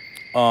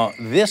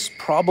 this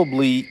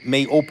probably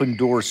may open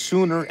doors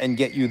sooner and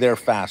get you there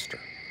faster,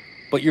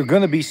 but you're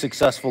going to be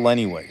successful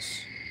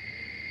anyways.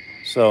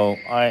 So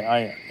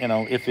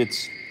if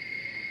it's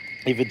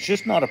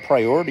just not a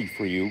priority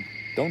for you,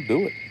 don't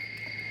do it.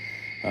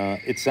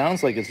 It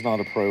sounds like it's not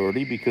a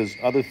priority because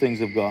other things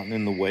have gotten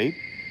in the way,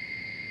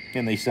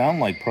 and they sound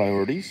like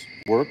priorities: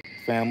 work,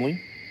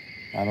 family.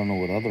 I don't know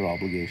what other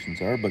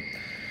obligations are, but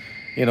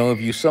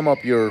if you sum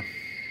up your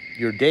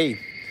day,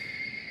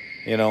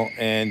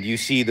 and you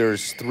see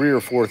there's 3 or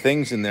 4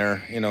 things in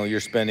there, you're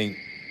spending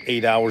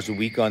 8 hours a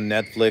week on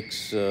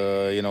Netflix,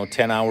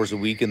 10 hours a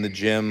week in the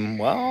gym.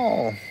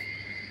 Well,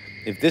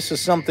 if this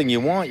is something you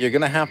want, you're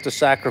going to have to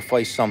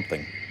sacrifice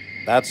something.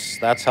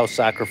 That's how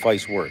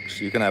sacrifice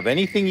works. You can have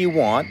anything you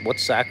want. What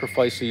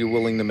sacrifice are you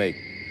willing to make?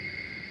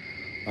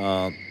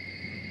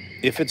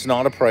 If it's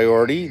not a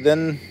priority,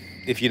 then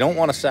if you don't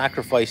want to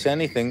sacrifice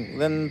anything,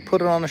 then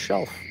put it on a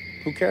shelf.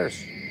 Who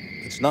cares?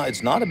 It's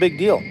not a big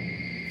deal.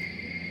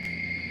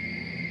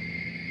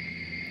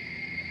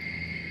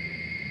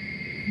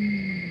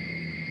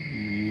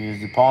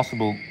 Is it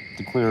possible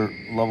to clear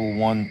level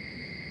 1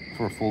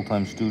 for a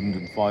full-time student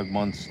in 5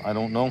 months? I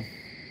don't know.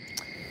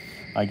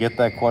 I get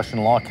that question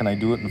a lot. Can I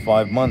do it in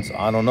 5 months?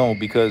 I don't know,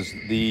 because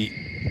the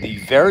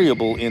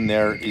variable in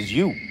there is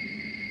you,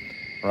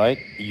 right?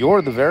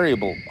 You're the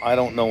variable. I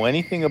don't know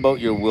anything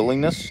about your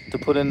willingness to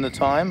put in the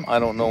time. I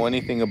don't know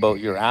anything about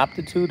your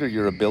aptitude or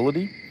your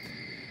ability.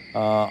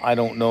 I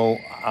don't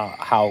know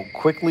how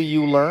quickly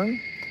you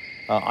learn.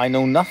 I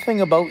know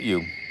nothing about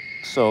you.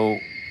 So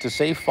to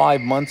say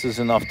 5 months is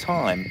enough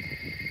time,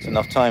 it's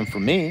enough time for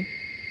me.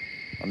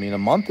 I mean, a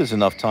month is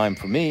enough time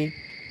for me,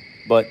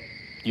 but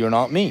you're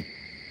not me.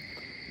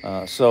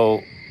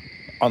 So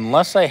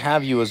unless I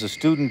have you as a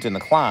student in a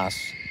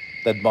class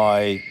that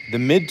by the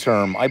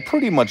midterm, I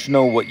pretty much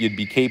know what you'd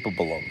be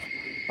capable of.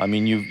 I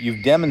mean,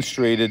 you've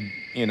demonstrated,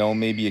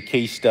 maybe a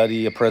case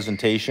study, a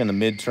presentation, a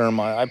midterm.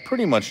 I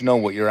pretty much know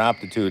what your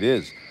aptitude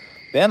is.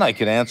 Then I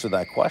could answer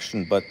that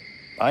question, but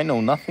I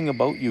know nothing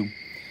about you.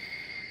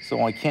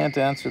 So I can't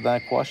answer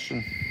that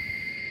question.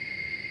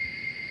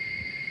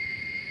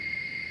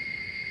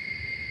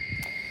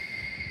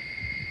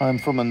 I'm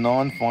from a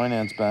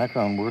non-finance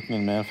background, working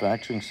in the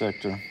manufacturing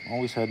sector.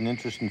 Always had an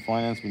interest in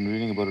finance, been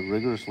reading about it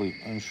rigorously.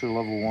 I'm sure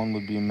level 1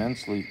 would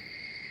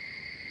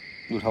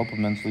help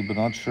immensely, but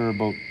not sure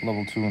about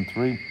level 2 and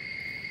 3.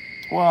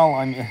 Well,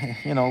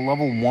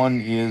 level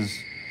 1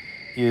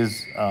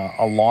 is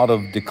a lot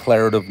of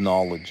declarative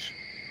knowledge.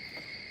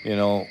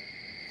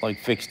 Like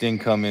fixed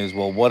income is,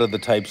 well, what are the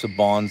types of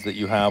bonds that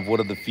you have? What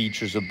are the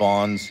features of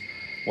bonds?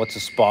 What's a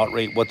spot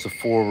rate? What's a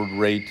forward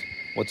rate?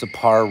 What's a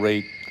par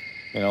rate?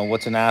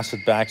 What's an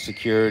asset-backed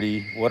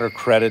security? What are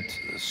credit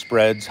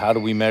spreads? How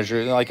do we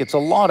measure? Like, it's a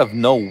lot of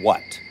know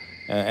what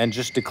and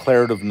just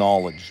declarative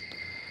knowledge.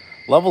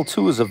 Level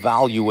 2 is a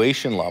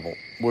valuation level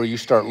where you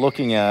start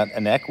looking at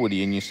an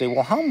equity and you say,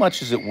 well, how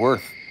much is it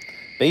worth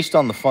based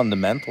on the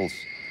fundamentals?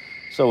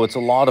 So it's a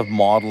lot of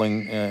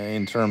modeling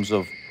in terms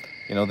of,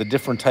 the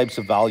different types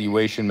of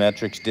valuation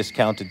metrics,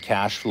 discounted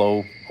cash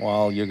flow.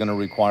 Well, you're going to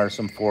require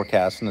some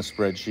forecasts in a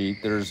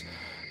spreadsheet. There's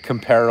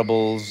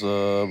comparables,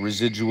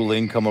 residual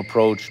income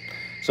approach.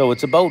 So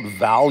it's about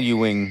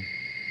valuing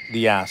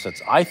the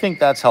assets. I think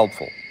that's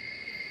helpful.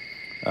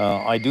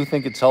 I do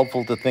think it's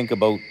helpful to think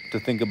about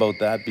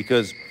that,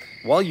 because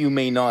while you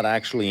may not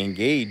actually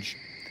engage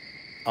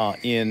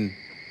in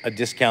a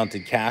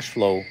discounted cash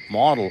flow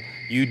model,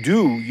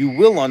 you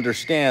will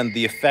understand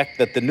the effect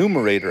that the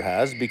numerator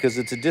has because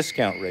it's a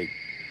discount rate,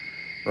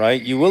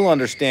 right? You will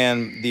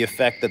understand the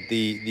effect that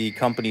the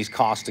company's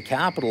cost of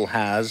capital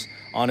has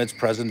on its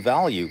present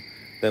value.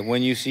 That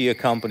when you see a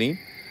company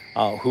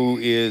who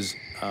is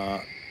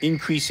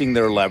increasing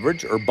their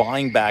leverage or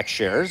buying back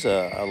shares,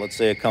 let's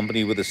say a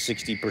company with a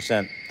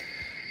 60%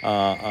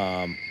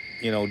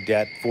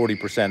 debt,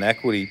 40%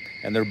 equity,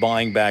 and they're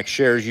buying back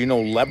shares,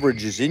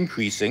 leverage is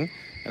increasing.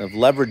 And if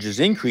leverage is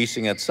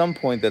increasing, at some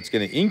point that's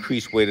going to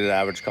increase weighted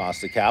average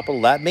cost of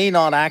capital. That may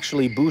not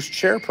actually boost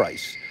share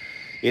price.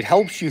 It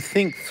helps you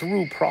think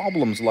through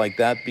problems like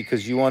that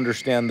because you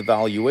understand the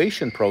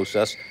valuation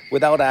process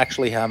without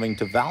actually having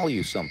to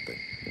value something.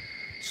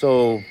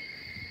 So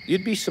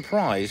you'd be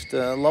surprised.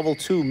 Level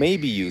 2 may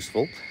be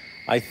useful.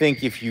 I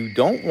think if you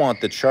don't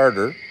want the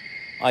charter,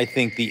 I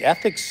think the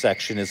ethics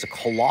section is a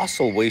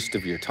colossal waste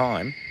of your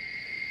time.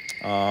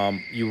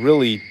 That's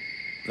really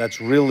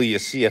a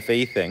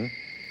CFA thing.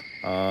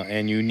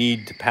 And you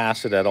need to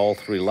pass it at all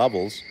 3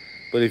 levels.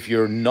 But if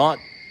you're not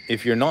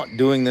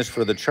doing this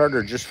for the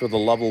charter, just for the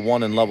level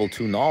 1 and level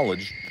 2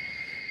 knowledge,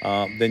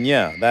 then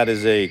yeah, that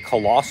is a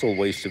colossal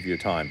waste of your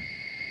time.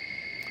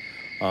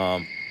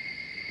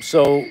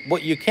 So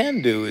what you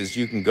can do is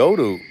you can go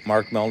to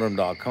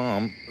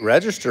markmeldrum.com,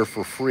 register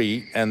for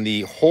free, and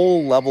the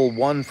whole level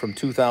 1 from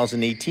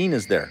 2018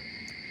 is there.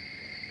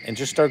 And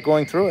just start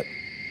going through it,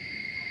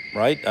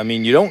 right? I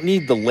mean, you don't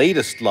need the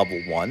latest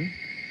level 1.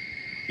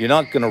 You're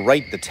not going to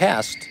write the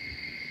test.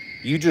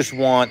 You just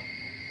want,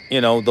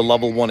 the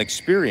level 1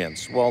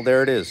 experience. Well,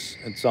 there it is.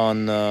 It's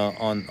on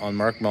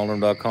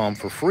markmeldrum.com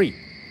for free,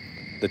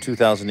 the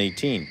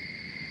 2018.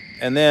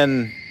 And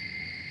then,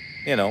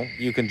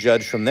 you can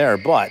judge from there.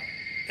 But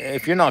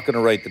if you're not going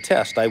to write the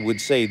test, I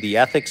would say the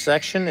ethics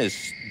section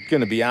is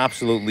going to be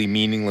absolutely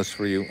meaningless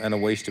for you and a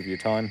waste of your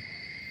time.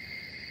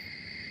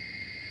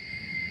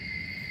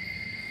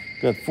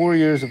 Got 4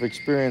 years of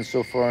experience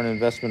so far in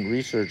investment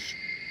research.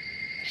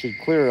 Should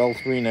clear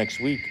L3 next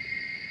week.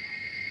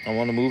 I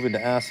want to move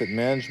into asset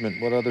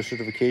management. What other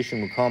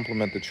certification would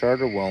complement the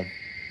charter well?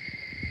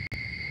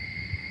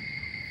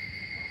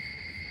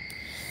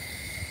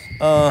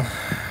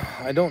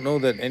 I don't know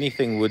that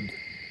anything would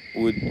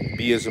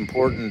be as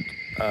important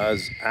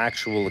as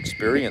actual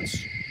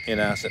experience in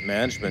asset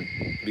management,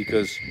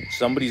 because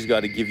somebody's got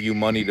to give you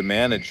money to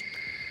manage,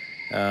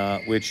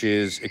 which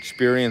is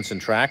experience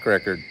and track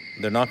record.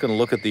 They're not going to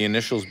look at the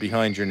initials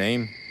behind your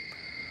name.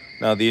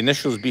 Now, the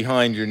initials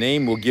behind your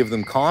name will give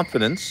them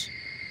confidence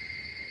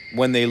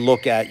when they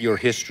look at your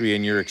history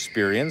and your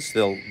experience.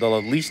 They'll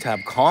at least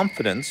have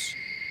confidence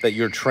that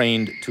you're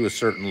trained to a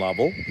certain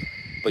level,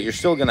 but you're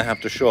still going to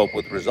have to show up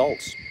with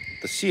results.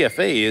 The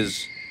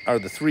CFA are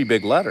the 3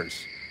 big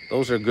letters.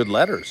 Those are good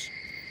letters.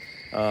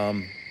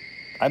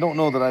 I don't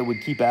know that I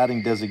would keep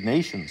adding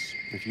designations.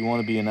 If you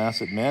want to be in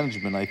asset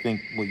management, I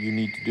think what you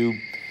need to do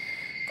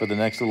for the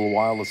next little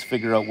while is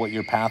figure out what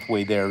your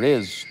pathway there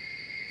is.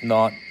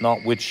 Not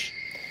which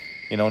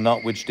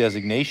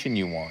designation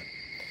you want.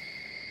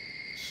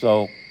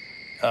 So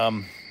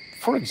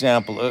For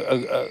example,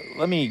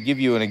 let me give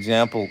you an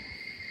example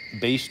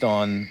based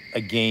on a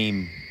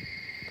game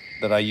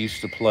that I used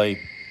to play,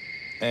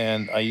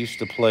 and I used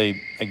to play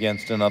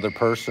against another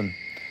person.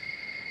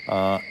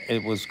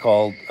 It was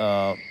called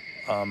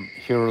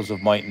Heroes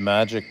of Might and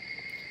Magic,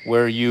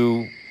 where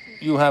you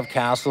have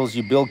castles,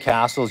 you build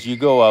castles, you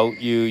go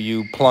out,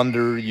 you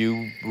plunder,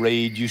 you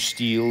raid, you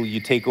steal, you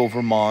take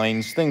over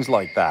mines, things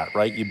like that,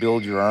 right? You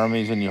build your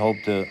armies and you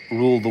hope to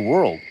rule the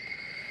world.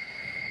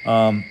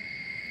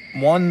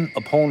 One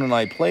opponent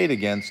I played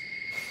against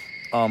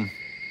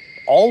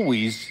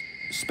always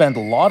spent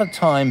a lot of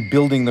time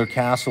building their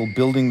castle,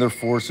 building their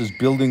forces,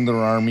 building their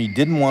army,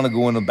 didn't want to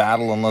go into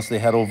battle unless they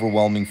had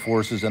overwhelming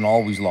forces, and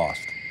always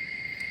lost.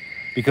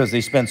 Because they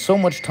spent so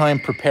much time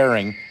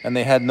preparing and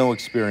they had no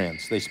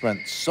experience. They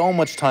spent so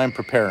much time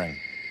preparing,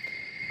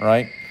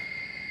 right?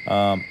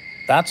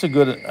 That's a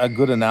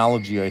good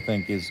analogy, I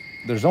think, is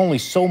there's only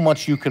so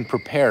much you can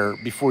prepare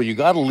before you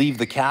got to leave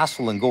the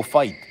castle and go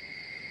fight,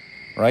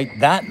 right?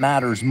 That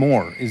matters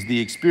more, is the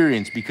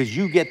experience, because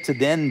you get to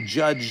then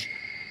judge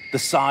the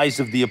size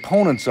of the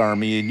opponent's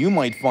army, and you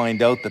might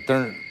find out that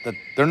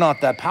they're not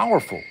that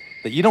powerful,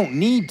 that you don't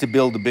need to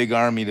build a big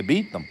army to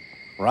beat them,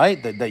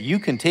 right? That you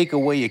can take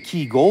away a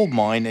key gold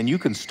mine and you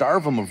can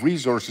starve them of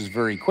resources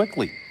very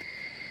quickly.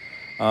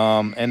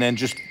 And then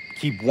just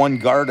keep one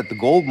guard at the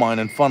gold mine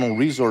and funnel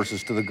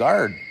resources to the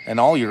guard. And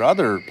all your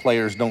other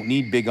players don't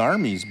need big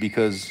armies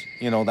because,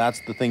 that's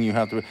the thing you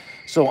have to.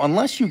 So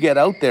unless you get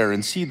out there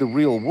and see the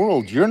real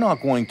world, you're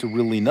not going to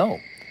really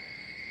know.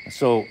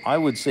 So I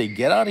would say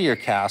get out of your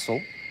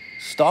castle,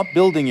 stop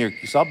building your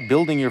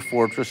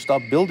fortress,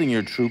 stop building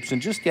your troops, and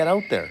just get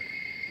out there,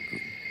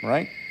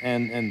 right?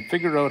 And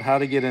figure out how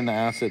to get into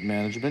asset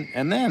management.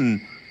 And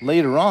then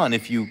later on,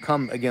 if you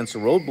come against a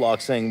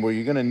roadblock saying, well,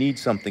 you're going to need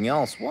something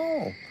else,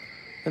 well,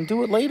 then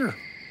do it later,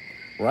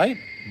 right?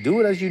 Do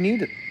it as you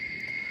need it.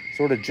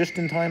 Sort of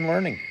just-in-time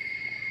learning.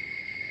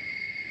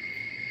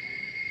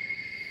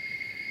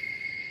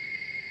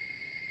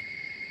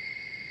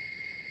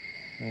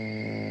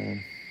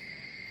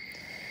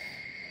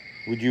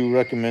 Would you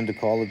recommend to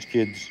college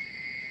kids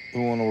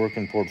who want to work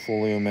in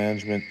portfolio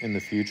management in the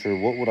future?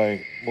 What would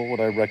I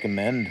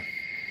recommend?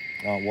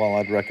 Well,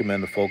 I'd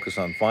recommend to focus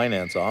on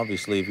finance.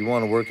 Obviously, if you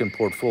want to work in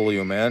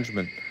portfolio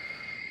management,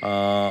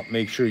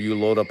 make sure you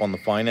load up on the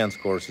finance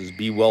courses.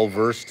 Be well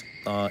versed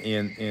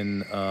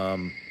in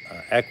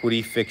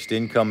equity, fixed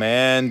income,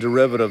 and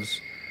derivatives.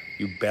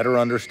 You better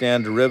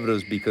understand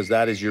derivatives because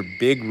that is your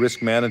big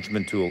risk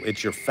management tool.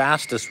 It's your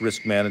fastest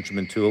risk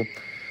management tool,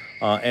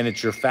 and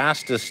it's your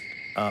fastest,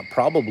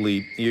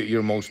 probably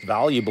your most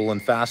valuable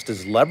and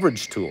fastest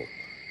leverage tool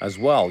as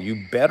well. You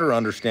better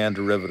understand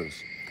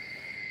derivatives.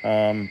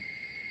 And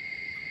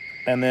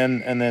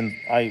then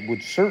I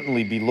would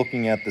certainly be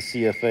looking at the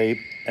CFA,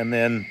 and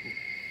then,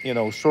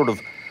 sort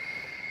of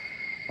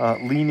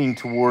leaning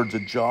towards a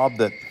job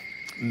that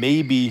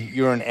maybe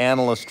you're an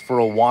analyst for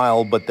a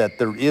while, but that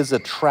there is a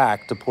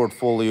track to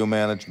portfolio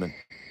management.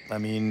 I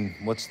mean,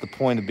 what's the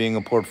point of being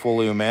a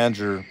portfolio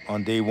manager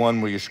on day one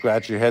where you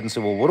scratch your head and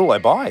say, well, what do I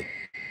buy?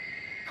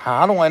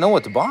 How do I know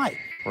what to buy,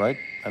 right?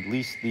 At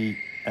least the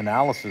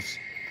analysis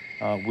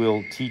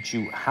will teach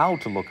you how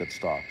to look at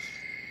stocks.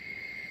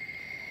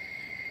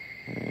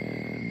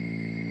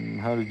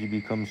 And how did you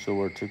become so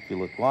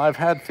articulate? Well, I've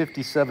had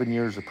 57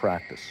 years of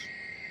practice.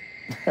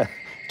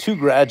 2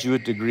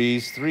 graduate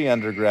degrees, 3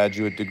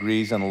 undergraduate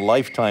degrees, and a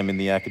lifetime in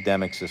the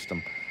academic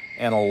system,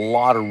 and a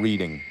lot of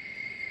reading.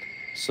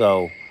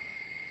 So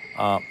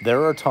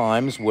there are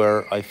times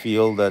where I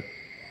feel that,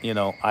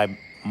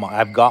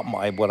 I've got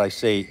what I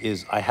say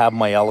is I have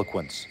my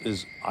eloquence,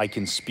 is I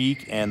can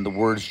speak and the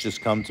words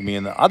just come to me.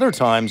 And the other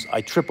times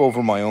I trip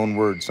over my own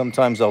words.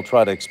 Sometimes I'll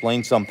try to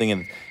explain something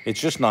and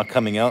it's just not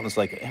coming out. And it's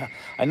like,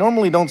 I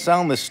normally don't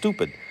sound this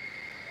stupid.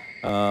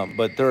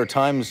 But there are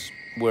times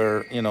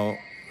where,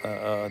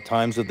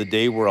 times of the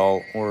day where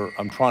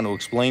I'm trying to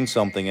explain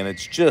something and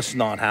it's just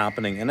not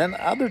happening. And then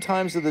other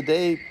times of the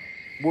day,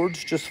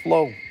 words just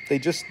flow.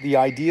 The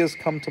ideas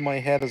come to my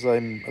head as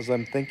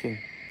I'm thinking.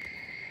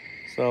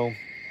 So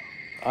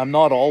I'm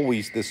not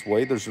always this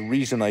way. There's a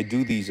reason I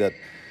do these at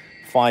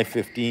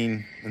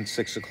 5:15 and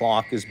 6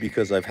 o'clock is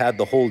because I've had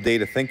the whole day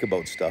to think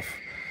about stuff.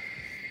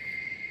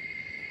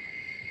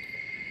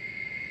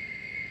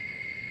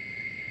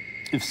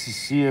 Is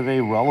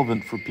CFA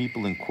relevant for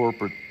people in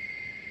corporate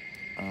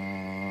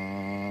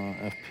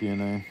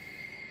FP&A?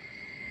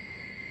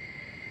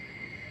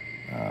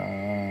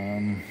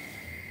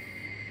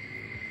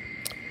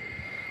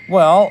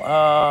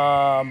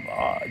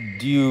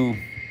 Do you...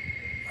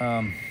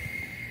 let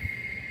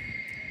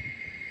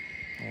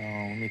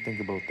me think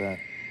about that.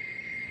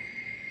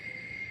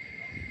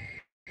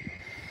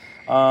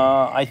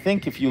 I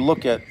think if you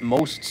look at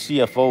most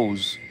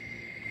CFOs,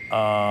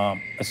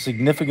 a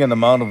significant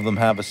amount of them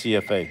have a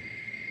CFA.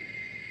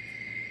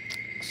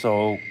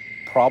 So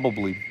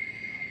probably.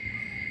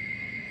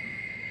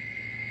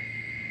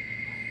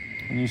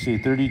 When you say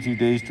 32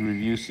 days to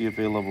review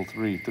CFA level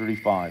 3,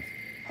 35.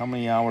 How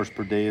many hours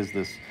per day is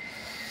this?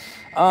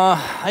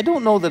 I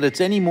don't know that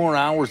it's any more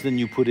hours than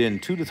you put in,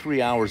 2 to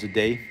 3 hours a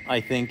day,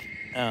 I think.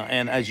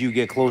 And as you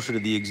get closer to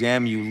the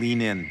exam, you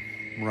lean in,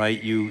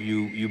 right?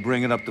 You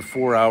bring it up to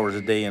 4 hours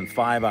a day and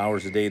 5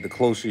 hours a day the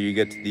closer you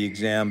get to the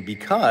exam,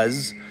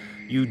 because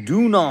you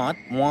do not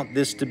want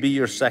this to be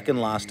your second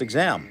last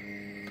exam.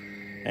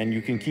 And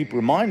you can keep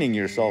reminding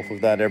yourself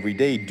of that every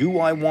day. Do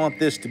I want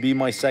this to be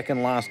my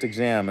second last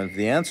exam? And if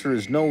the answer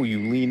is no, you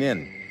lean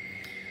in,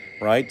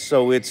 right?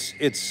 So it's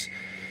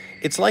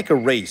like a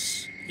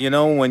race. You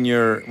know, when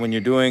you're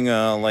doing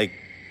like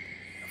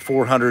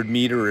 400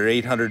 meter or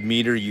 800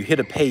 meter, you hit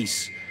a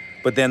pace,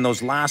 but then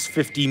those last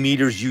 50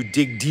 meters, you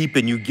dig deep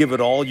and you give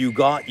it all you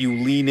got. You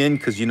lean in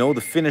because you know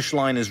the finish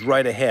line is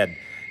right ahead.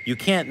 You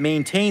can't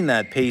maintain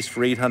that pace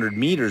for 800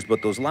 meters,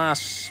 but those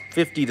last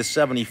 50 to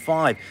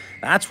 75,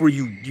 that's where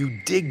you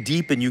dig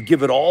deep and you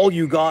give it all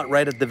you got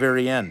right at the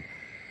very end.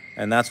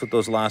 And that's what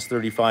those last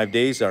 35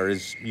 days are,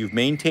 is you've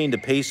maintained a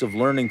pace of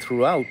learning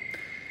throughout,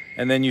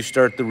 and then you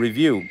start the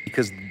review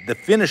because the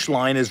finish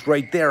line is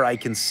right there. I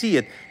can see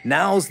it.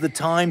 Now's the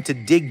time to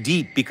dig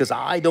deep because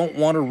I don't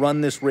want to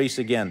run this race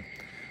again.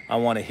 I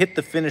want to hit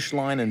the finish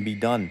line and be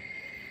done.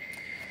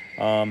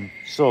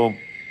 So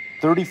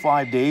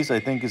 35 days, I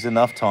think, is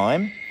enough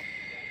time.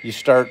 You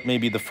start,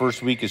 maybe the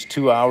first week is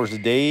 2 hours a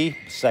day,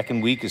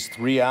 second week is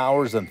 3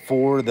 hours, then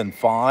 4, then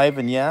 5.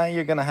 And yeah,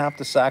 you're going to have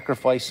to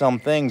sacrifice some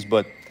things,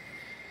 but,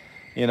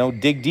 you know,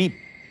 dig deep,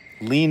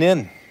 lean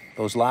in.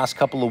 Those last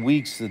couple of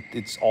weeks,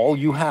 it's all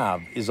you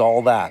have is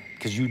all that,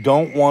 because you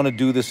don't want to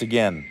do this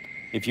again.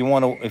 If you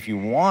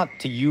want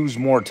to use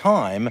more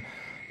time,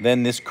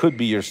 then this could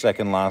be your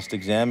second last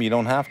exam. You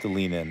don't have to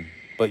lean in,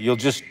 but you'll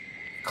just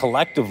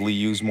collectively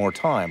use more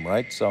time,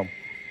 right? So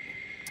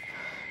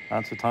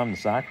that's the time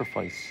to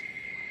sacrifice.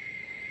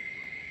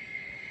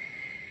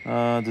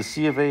 Does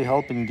CFA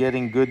help in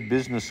getting good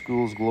business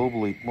schools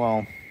globally?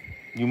 Well,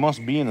 you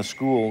must be in a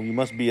school. You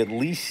must be at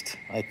least,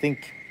 I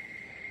think,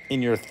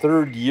 in your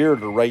third year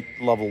to write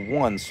level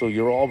 1, so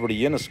you're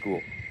already in a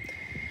school.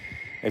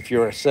 If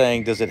you're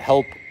saying, does it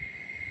help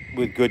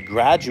with good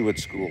graduate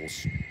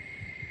schools?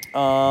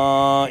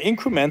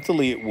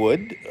 Incrementally it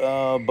would,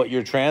 but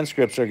your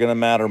transcripts are going to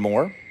matter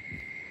more.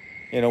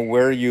 You know,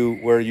 where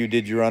you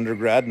did your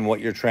undergrad and what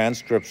your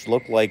transcripts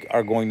look like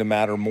are going to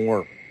matter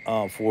more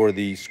for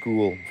the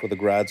school, for the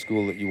grad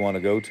school that you want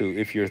to go to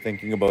if you're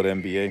thinking about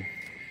MBA.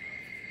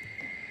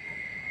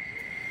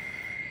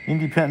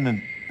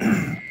 Independent,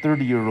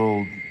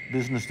 30-year-old,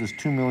 business does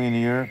 $2 million a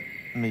year,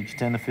 makes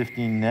 10 to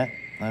 15 net.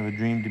 I have a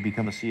dream to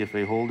become a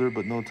CFA holder,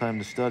 but no time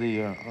to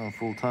study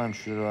full time.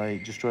 Should I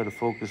just try to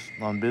focus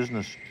on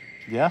business?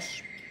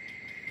 Yes.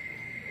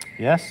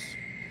 Yes.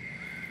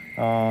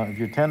 If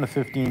you're 10 to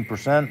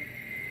 15%,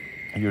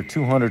 you're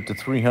 200 to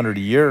 300 a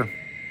year.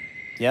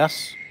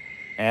 Yes.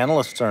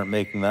 Analysts aren't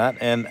making that.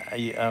 And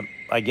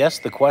I guess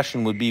the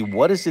question would be,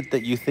 what is it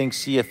that you think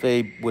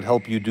CFA would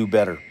help you do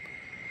better?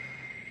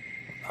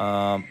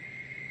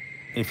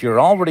 If you're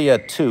already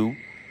at 2,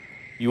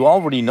 you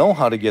already know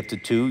how to get to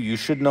 2, you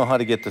should know how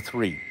to get to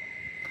 3.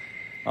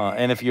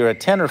 And if you're at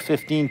 10 or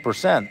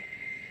 15%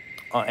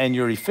 and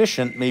you're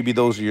efficient, maybe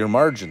those are your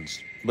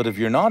margins. But if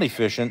you're not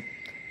efficient,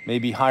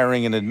 maybe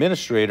hiring an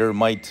administrator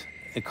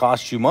it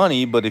cost you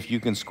money, but if you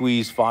can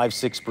squeeze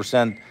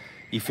 5-6%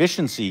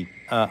 efficiency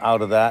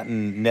out of that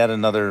and net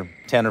another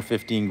 10 or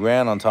 15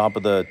 grand on top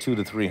of the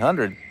 200 to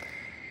 300,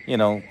 you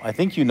know, I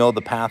think you know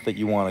the path that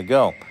you want to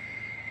go.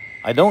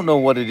 I don't know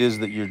what it is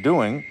that you're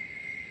doing,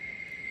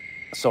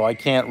 so I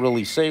can't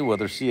really say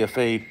whether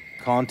CFA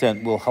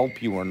content will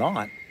help you or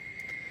not.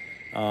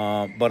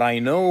 But I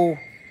know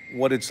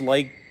what it's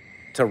like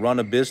to run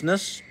a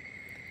business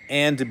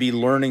and to be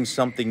learning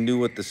something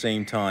new at the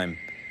same time.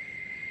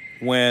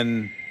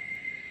 When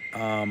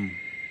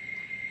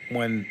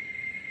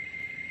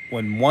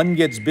one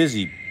gets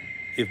busy,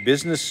 if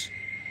business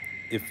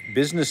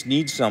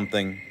needs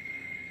something,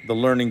 the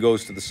learning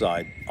goes to the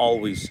side.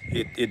 Always.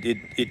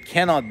 It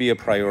cannot be a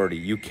priority.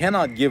 You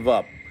cannot give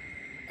up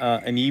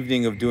an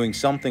evening of doing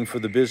something for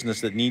the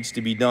business that needs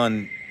to be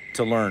done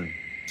to learn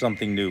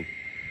something new.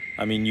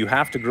 I mean, you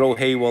have to grow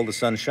hay while the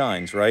sun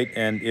shines, right?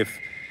 And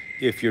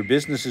if your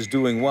business is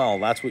doing well,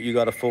 that's what you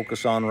got to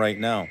focus on right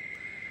now.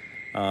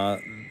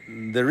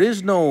 There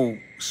is no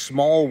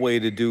small way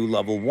to do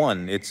level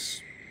 1.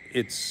 It's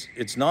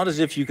not as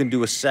if you can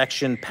do a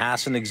section,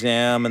 pass an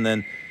exam, and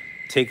then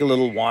take a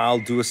little while,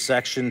 do a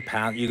section,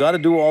 pass. You got to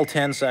do all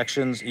 10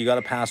 sections. You got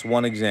to pass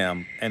 1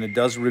 exam, and it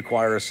does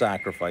require a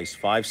sacrifice,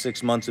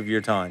 5-6 months of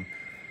your time.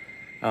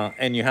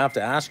 And you have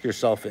to ask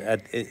yourself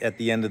at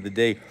the end of the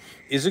day,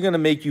 is it going to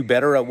make you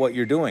better at what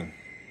you're doing?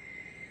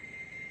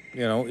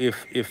 You know,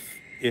 if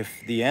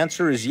the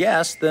answer is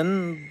yes,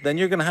 then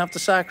you're going to have to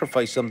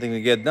sacrifice something to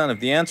get done. If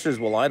the answer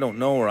is, well, I don't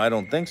know or I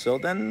don't think so,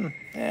 then,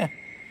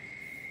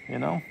 you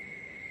know,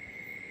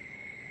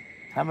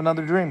 have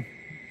another dream.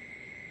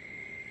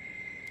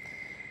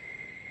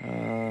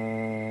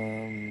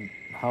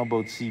 How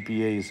about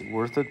CPA? Is it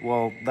worth it?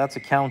 Well, that's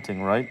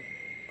accounting, right?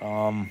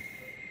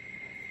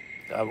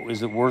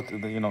 Is it worth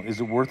it? You know,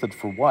 is it worth it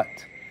for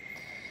what?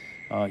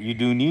 You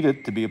do need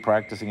it to be a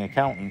practicing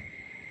accountant.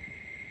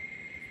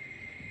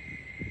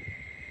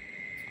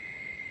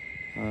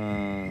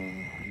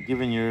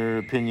 Given your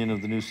opinion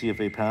of the new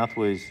CFA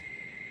pathways,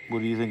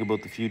 what do you think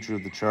about the future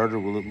of the charter?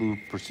 Will it lose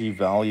perceived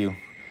value?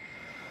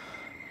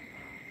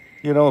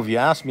 You know, if you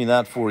asked me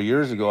that 4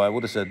 years ago, I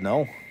would have said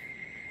no.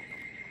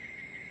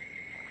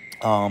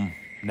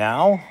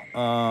 Now,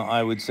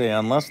 I would say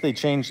unless they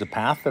change the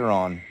path they're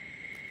on,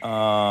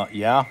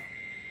 yeah.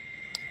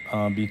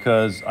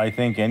 Because I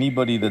think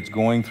anybody that's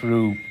going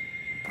through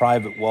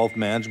private wealth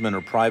management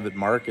or private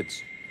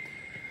markets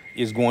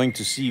is going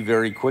to see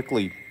very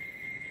quickly,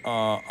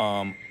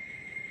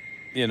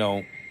 you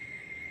know,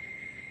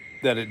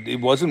 that it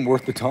wasn't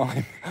worth the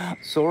time.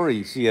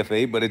 Sorry,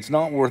 CFA, but it's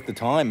not worth the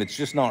time. It's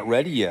just not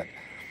ready yet.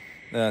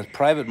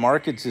 Private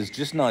markets is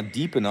just not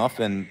deep enough,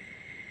 and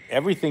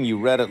everything you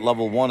read at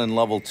level 1 and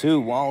level 2,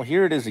 well,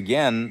 here it is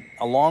again,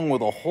 along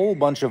with a whole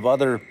bunch of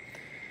other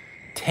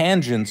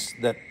tangents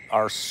that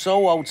are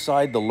so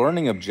outside the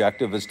learning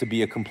objective as to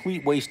be a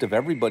complete waste of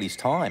everybody's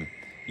time.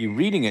 You're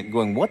reading it and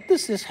going, what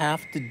does this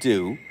have to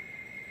do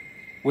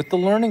with the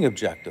learning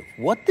objective?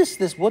 What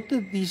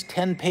do these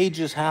 10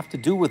 pages have to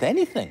do with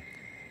anything?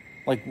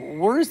 Like,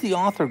 where is the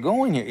author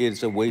going here?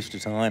 It's a waste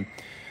of time.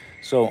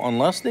 So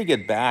unless they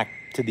get back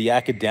to the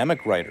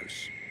academic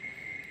writers,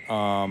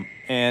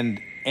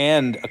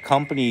 and a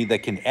company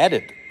that can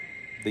edit.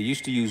 They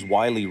used to use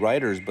Wiley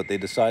writers, but they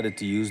decided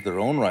to use their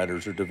own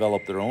writers or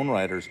develop their own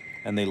writers,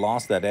 and they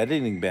lost that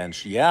editing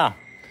bench. Yeah,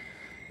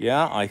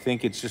 I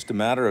think it's just a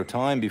matter of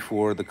time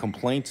before the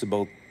complaints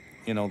about,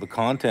 you know, the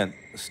content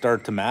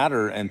start to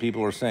matter, and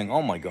people are saying,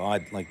 "Oh my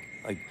God, like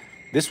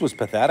this was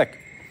pathetic."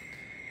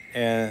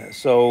 And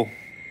so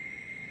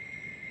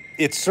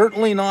it's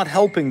certainly not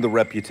helping the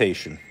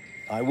reputation.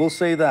 I will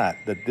say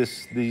that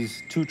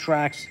these two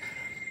tracks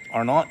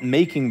are not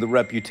making the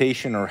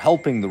reputation or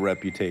helping the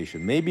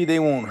reputation. Maybe they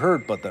won't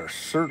hurt, but they're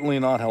certainly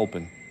not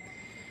helping.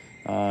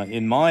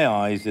 In my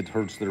eyes, it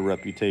hurts their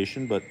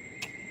reputation, but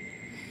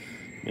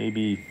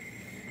maybe,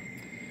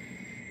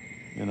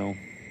 you know,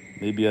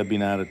 maybe I've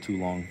been at it too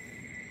long.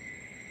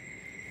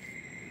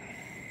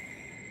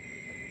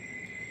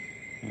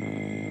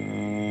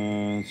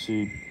 Let's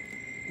see.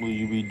 Will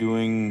you be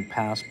doing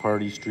Past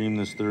Party stream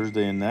this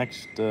Thursday and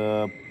next?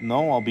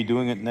 No, I'll be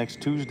doing it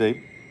next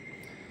Tuesday.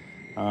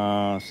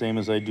 Same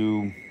as I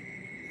do,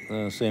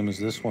 same as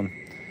this one.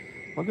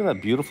 Look at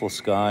that beautiful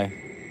sky.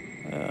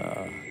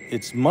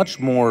 It's much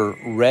more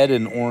red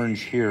and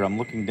orange here. I'm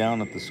looking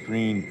down at the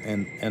screen,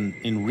 and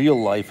in real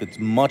life, it's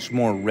much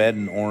more red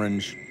and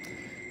orange.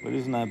 But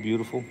isn't that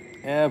beautiful?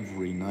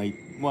 Every night.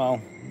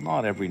 Well,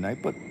 not every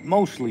night, but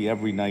mostly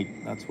every night.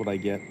 That's what I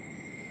get.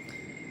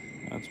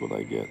 That's what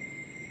I get.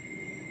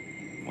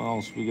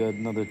 Well, so we got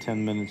another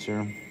 10 minutes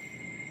here.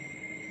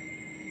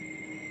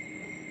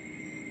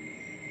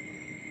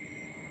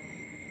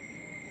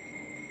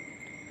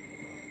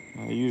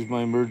 I used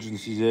my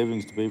emergency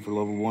savings to pay for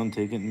level 1.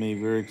 Take it in May.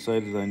 Very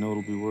excited. I know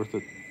it'll be worth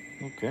it.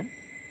 Okay.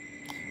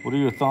 What are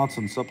your thoughts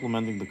on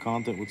supplementing the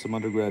content with some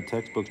undergrad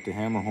textbooks to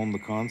hammer home the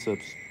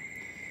concepts?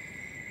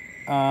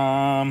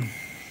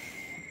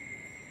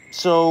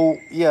 So,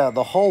 yeah,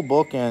 the Hull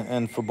book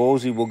and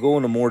Fobosi will go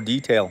into more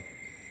detail.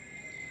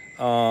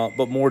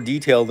 But more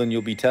detail than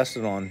you'll be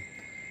tested on.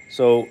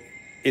 So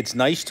it's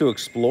nice to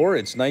explore.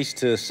 It's nice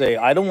to say,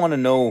 I don't want to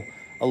know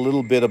a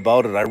little bit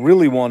about it. I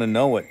really want to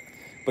know it.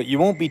 But you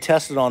won't be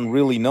tested on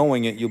really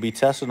knowing it. You'll be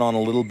tested on a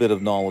little bit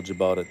of knowledge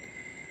about it.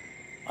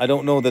 I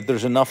don't know that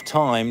there's enough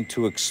time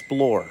to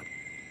explore,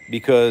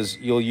 because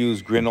you'll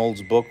use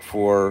Grinold's book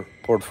for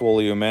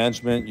portfolio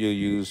management. You'll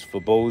use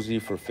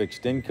Fobosi for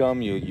fixed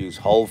income. You'll use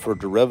Hull for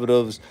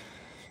derivatives.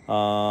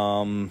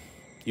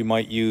 You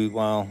might use,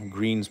 well,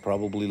 Green's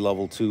probably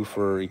level 2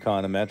 for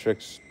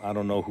econometrics. I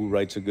don't know who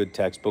writes a good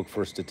textbook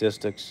for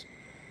statistics.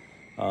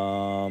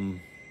 Yeah,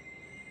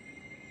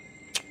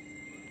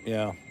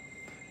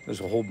 there's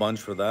a whole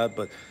bunch for that.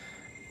 But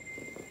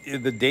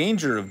the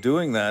danger of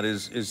doing that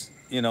is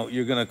you know,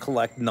 you're going to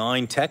collect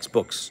 9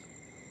 textbooks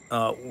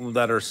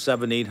that are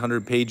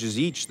 700-800 pages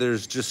each.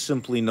 There's just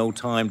simply no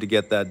time to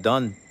get that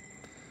done.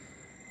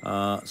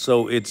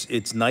 So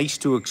it's nice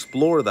to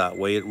explore that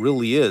way. It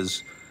really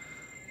is.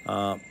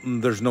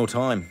 There's no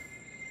time.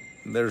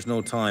 There's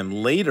no time.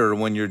 Later,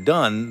 when you're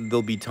done,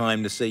 there'll be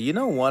time to say, you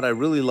know what, I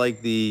really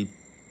like the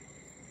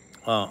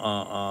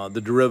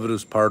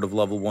derivatives part of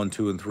level 1,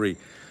 2, and 3.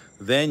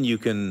 Then you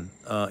can,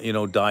 you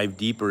know, dive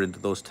deeper into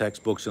those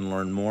textbooks and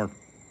learn more.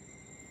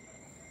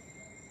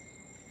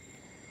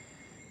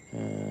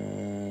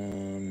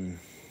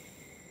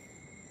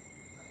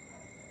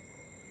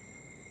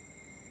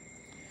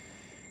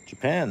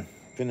 Japan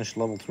finished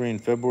level 3 in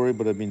February,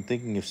 but I've been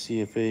thinking if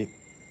CFA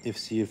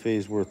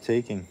is worth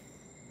taking.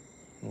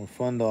 Well,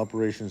 fund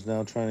operations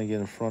now, trying to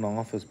get a front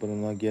office, but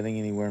I'm not getting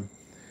anywhere.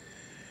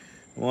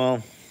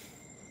 Well,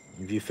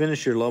 if you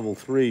finish your level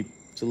 3,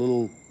 it's a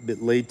little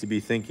bit late to be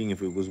thinking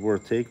if it was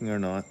worth taking or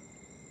not.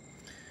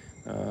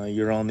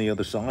 You're on the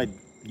other side.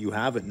 You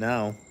have it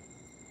now.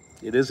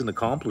 It is an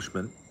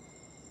accomplishment.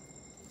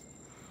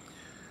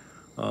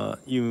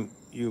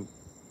 you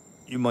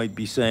might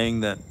be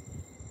saying that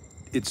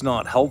it's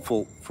not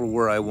helpful for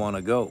where I want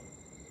to go.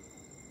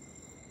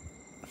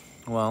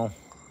 Well,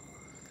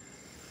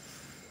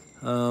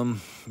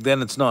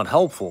 then it's not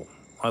helpful.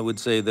 I would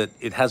say that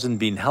it hasn't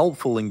been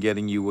helpful in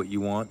getting you what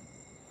you want,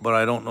 but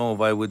I don't know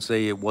if I would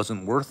say it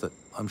wasn't worth it.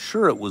 I'm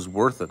sure it was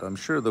worth it. I'm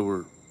sure there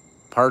were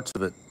parts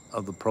of it,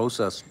 of the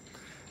process,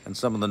 and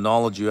some of the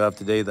knowledge you have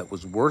today that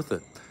was worth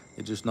it.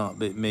 It just not,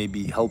 it may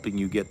be helping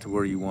you get to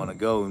where you want to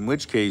go, in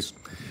which case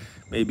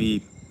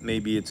maybe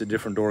it's a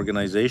different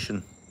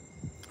organization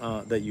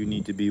that you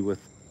need to be with.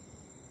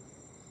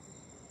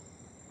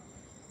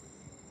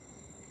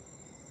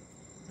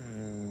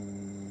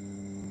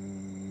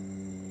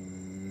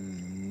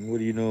 What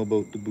do you know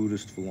about the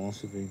Buddhist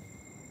philosophy?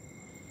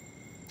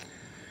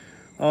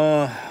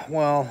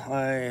 Well,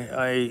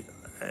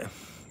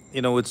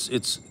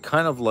 it's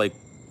kind of like,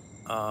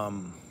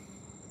 sort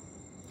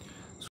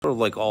of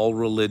like all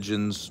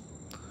religions.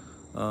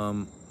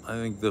 I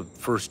think the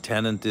first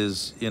tenet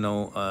is,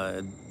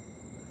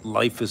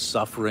 life is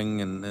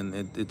suffering,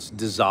 and it's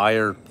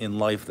desire in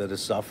life that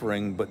is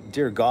suffering. But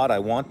dear God, I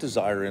want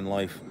desire in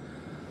life,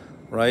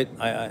 right?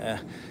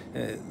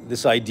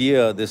 This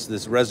idea,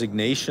 this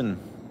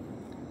resignation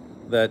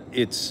that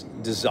it's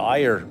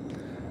desire,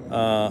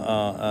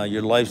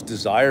 your life's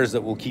desires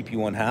that will keep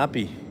you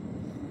unhappy.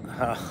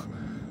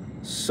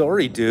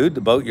 Sorry, dude,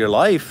 about your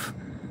life,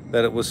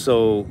 that it was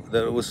so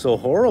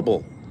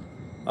horrible.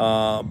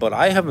 But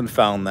I haven't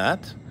found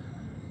that,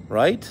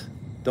 right?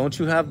 Don't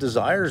you have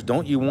desires?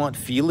 Don't you want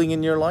feeling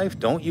in your life?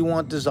 Don't you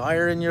want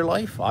desire in your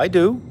life? I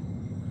do,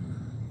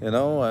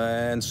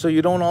 and so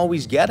you don't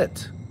always get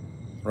it,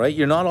 right?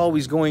 You're not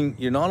always going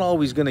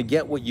to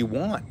get what you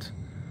want.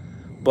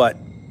 But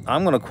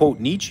I'm going to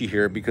quote Nietzsche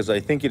here, because I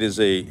think it is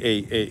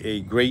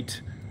a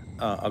great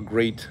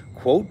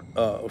quote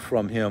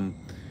from him,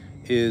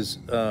 is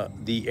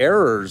the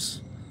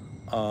errors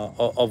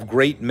of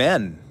great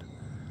men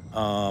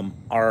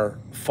are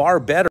far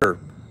better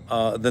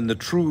than the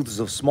truths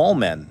of small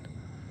men.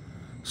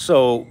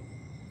 So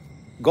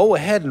go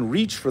ahead and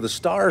reach for the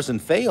stars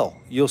and fail.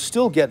 You'll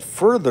still get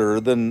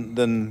further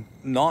than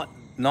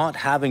not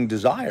having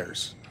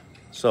desires.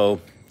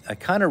 So I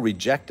kind of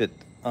reject it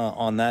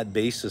on that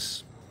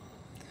basis.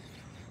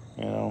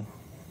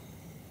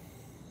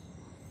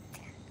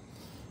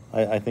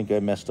 I think I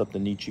messed up the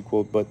Nietzsche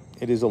quote, but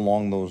it is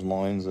along those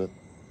lines that,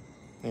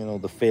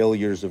 the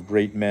failures of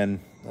great men,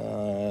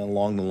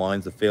 along the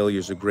lines, the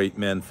failures of great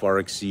men far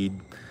exceed,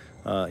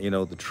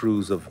 the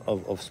truths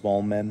of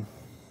small men.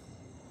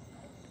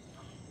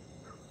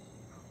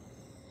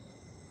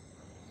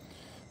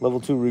 Level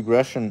 2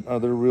 regression. Are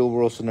there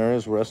real-world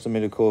scenarios where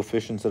estimated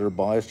coefficients that are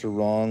biased or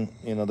wrong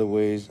in other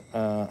ways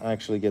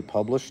actually get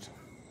published?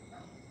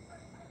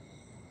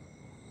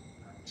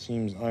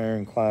 Seems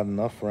ironclad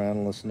enough for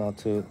analysts not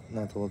to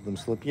let them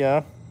slip.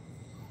 Yeah.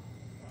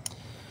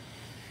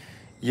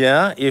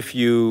 I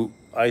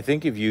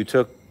think if you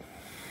took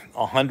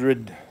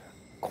 100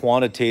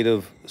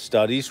 quantitative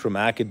studies from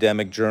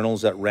academic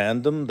journals at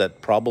random,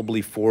 that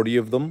probably 40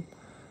 of them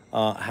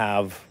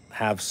have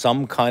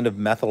some kind of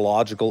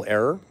methodological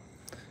error,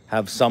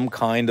 have some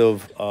kind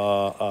of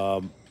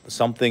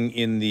something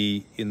in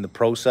the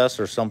process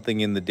or something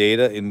in the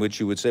data in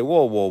which you would say,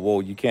 whoa,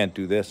 you can't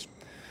do this.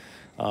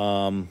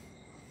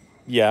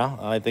 Yeah,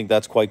 I think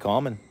that's quite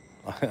common.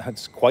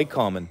 That's quite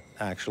common,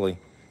 actually.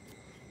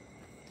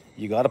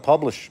 You got to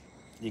publish.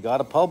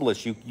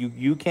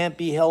 You can't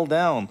be held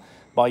down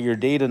by your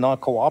data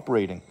not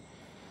cooperating,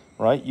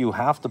 right? You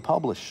have to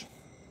publish.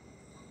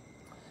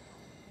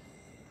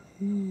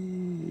 The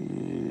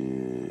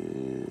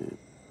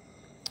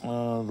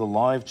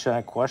live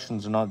chat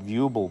questions are not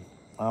viewable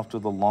after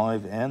the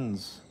live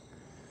ends.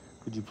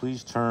 Could you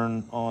please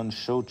turn on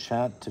show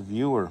chat to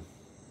viewer?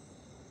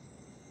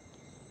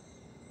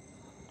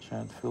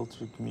 Chat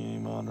filter, community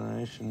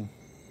moderation.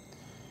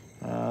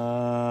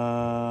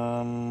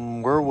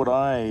 Where would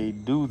I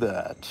do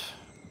that?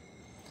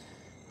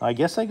 I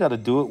guess I got to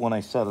do it when I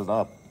set it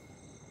up.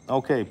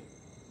 Okay.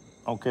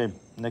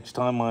 Next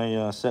time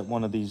I set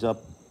one of these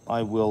up,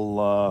 I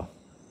will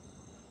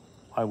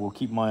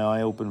keep my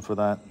eye open for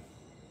that.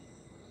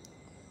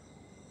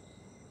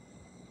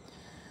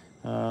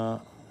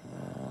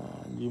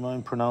 Do you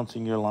mind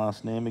pronouncing your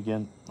last name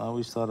again? I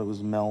always thought it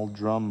was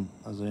Meldrum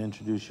as I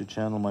introduce your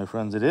channel, my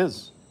friends. It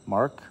is,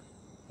 Mark.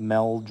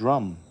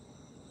 Meldrum.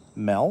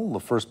 Mel, the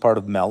first part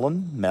of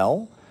melon,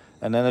 mel,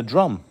 and then a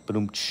drum.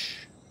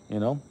 Ba-dum-tsh,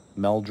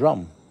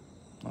 Meldrum.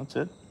 That's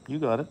it. You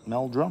got it.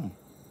 Meldrum.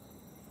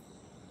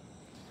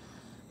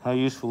 How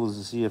useful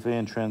is the CFA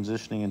in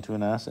transitioning into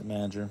an asset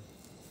manager?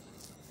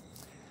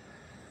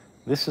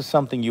 This is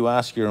something you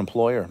ask your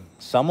employer.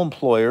 Some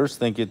employers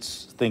think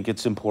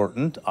it's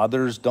important.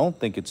 Others don't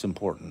think it's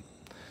important.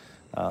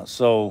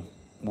 So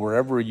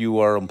wherever you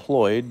are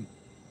employed,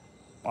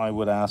 I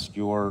would ask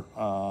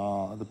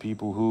the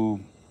people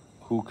who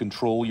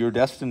control your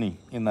destiny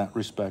in that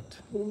respect.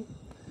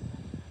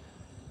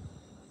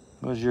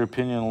 What is your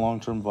opinion on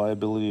long-term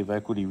viability of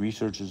equity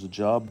research as a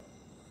job?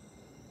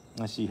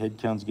 I see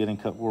headcounts getting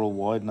cut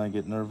worldwide, and I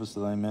get nervous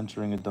that I'm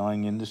entering a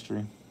dying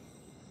industry.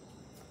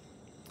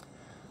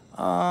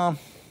 I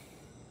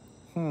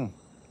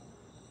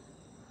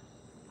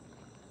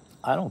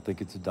don't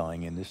think it's a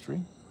dying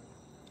industry.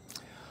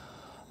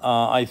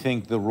 I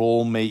think the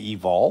role may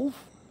evolve.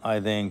 I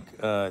think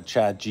let's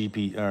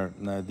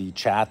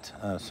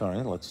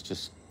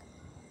just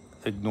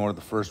ignore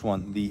the first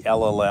one. The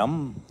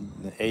LLM,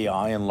 the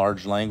AI and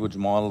large language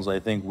models, I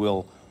think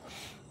will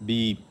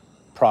be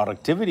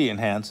productivity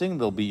enhancing.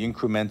 They'll be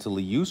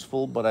incrementally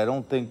useful, but I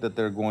don't think that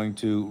they're going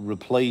to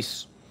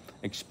replace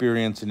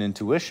experience and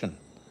intuition.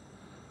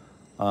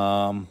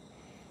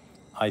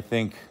 I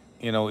think,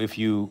 if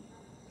you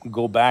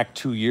go back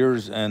 2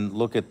 years and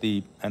look at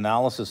the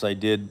analysis I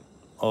did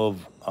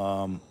of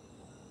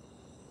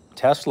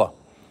Tesla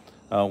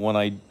when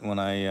I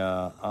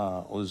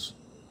was,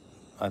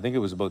 I think it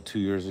was about 2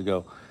 years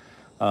ago.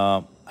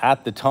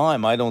 At the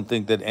time, I don't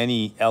think that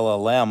any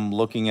LLM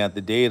looking at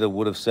the data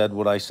would have said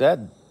what I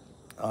said.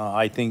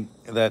 I think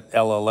that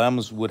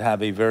LLMs would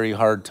have a very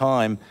hard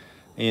time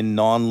in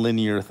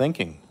nonlinear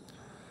thinking.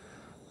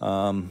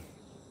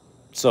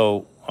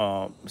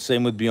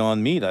 Same with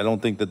Beyond Meat. I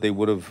don't think that they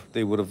would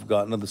have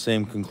gotten to the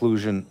same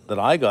conclusion that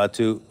I got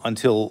to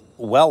until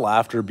well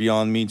after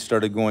Beyond Meat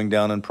started going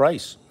down in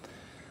price.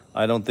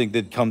 I don't think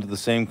they'd come to the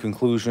same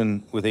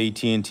conclusion with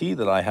AT&T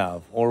that I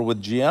have, or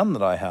with GM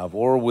that I have,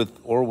 or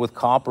with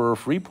Copper or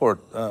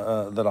Freeport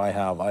that I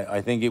have.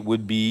 I think it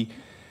would be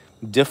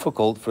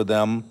difficult for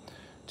them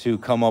to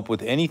come up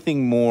with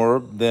anything more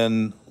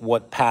than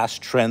what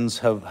past trends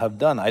have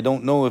done. I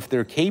don't know if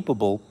they're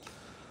capable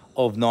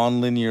of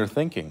nonlinear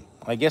thinking.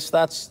 I guess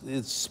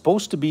it's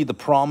supposed to be the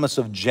promise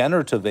of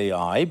generative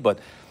AI, but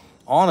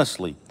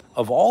honestly,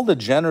 of all the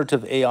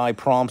generative AI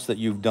prompts that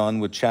you've done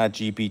with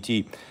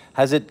ChatGPT,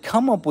 has it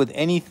come up with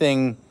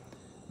anything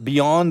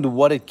beyond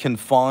what it can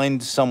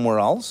find somewhere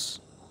else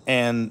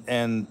and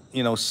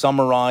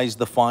summarize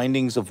the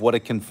findings of what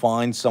it can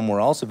find somewhere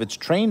else? If it's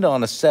trained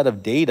on a set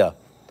of data,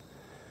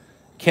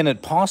 can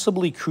it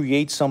possibly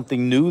create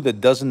something new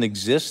that doesn't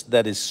exist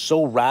that is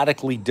so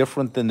radically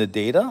different than the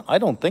data? I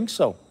don't think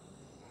so.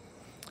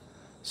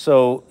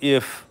 So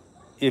if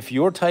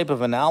your type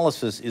of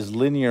analysis is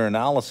linear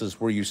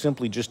analysis where you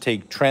simply just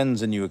take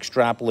trends and you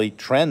extrapolate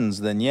trends,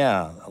 then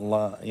yeah,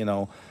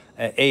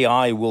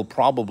 AI will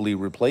probably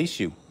replace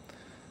you.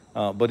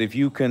 But if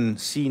you can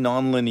see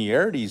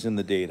nonlinearities in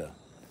the data,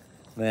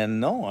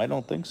 then no, I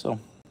don't think so.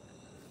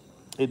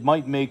 It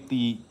might make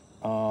the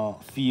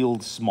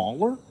field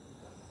smaller,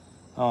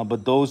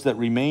 but those that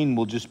remain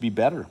will just be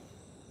better.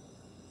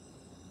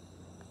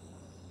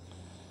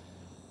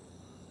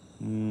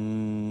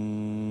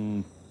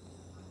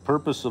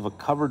 Purpose of a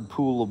covered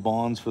pool of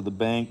bonds for the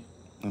bank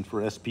and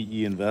for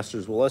SPE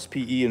investors. Well,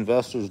 SPE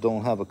investors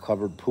don't have a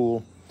covered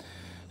pool.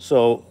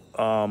 So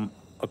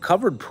a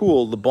covered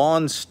pool, the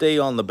bonds stay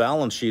on the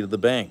balance sheet of the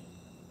bank.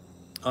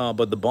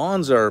 But the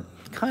bonds are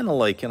kind of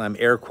like, and I'm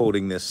air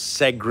quoting this,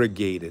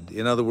 segregated.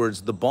 In other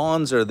words, the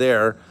bonds are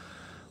there,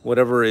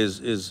 whatever is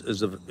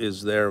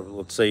there.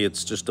 Let's say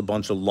it's just a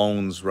bunch of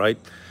loans, right?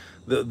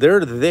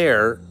 They're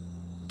there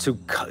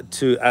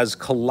to as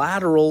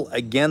collateral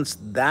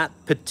against that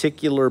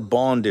particular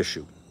bond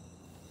issue.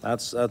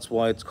 That's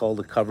why it's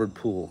called a covered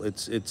pool.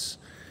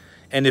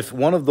 And if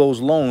one of those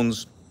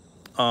loans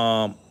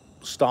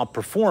stop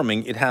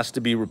performing, it has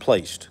to be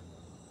replaced.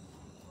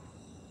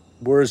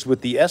 Whereas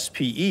with the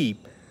SPE,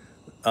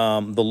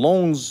 the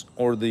loans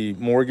or the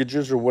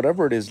mortgages or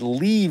whatever it is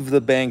leave the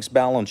bank's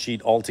balance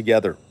sheet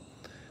altogether,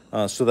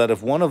 so that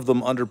if one of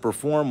them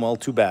underperform, well,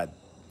 too bad,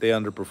 they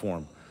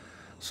underperform.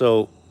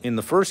 So in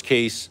the first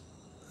case,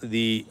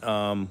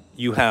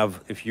 you have,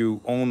 if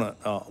you own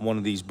one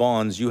of these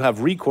bonds, you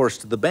have recourse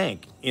to the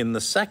bank. In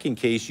the second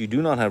case, you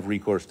do not have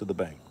recourse to the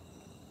bank.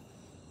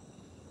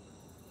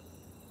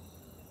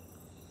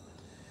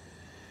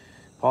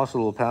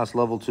 Possible to pass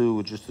level 2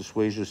 with just the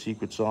Swayze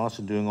secret sauce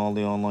and doing all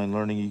the online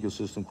learning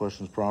ecosystem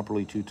questions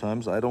properly 2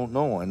 times? I don't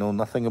know. I know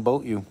nothing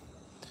about you.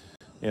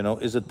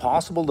 Is it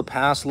possible to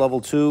pass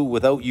level 2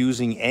 without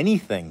using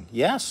anything?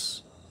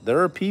 Yes. There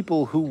are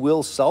people who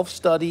will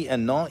self-study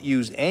and not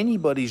use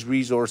anybody's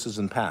resources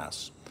and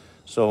pass.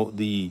 So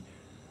the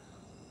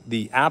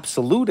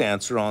absolute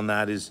answer on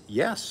that is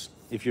yes.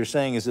 If you're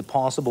saying, is it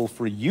possible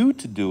for you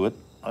to do it?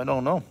 I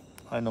don't know.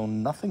 I know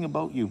nothing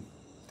about you.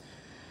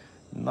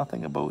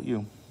 Nothing about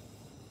you.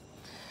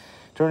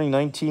 Turning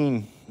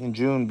 19 in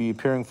June, be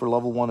appearing for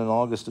level 1 in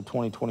August of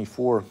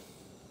 2024.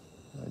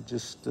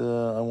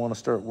 I want to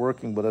start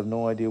working, but I have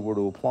no idea where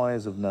to apply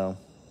as of now.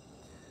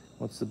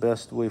 What's the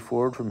best way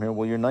forward from here?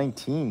 Well, you're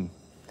 19.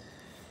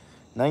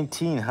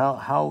 19,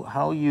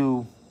 how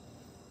you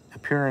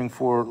appearing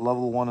for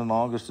level 1 in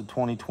August of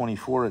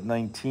 2024 at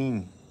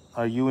 19?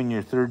 Are you in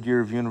your 3rd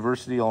year of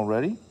university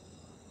already?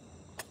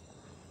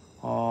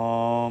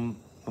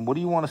 And what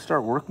do you want to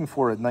start working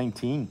for at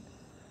 19?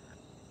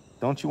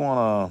 Don't you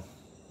want to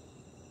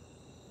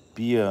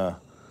be a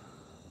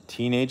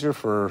teenager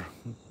for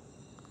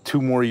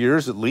 2 more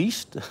years at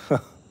least?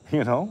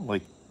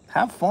 Like,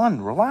 have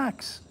fun,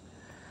 relax.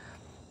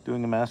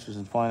 Doing a master's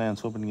in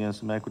finance, hoping to get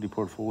some equity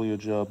portfolio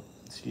job.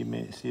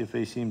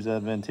 CFA seems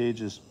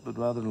advantageous, but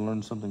rather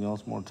learn something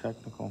else more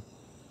technical.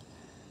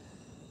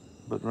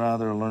 Well,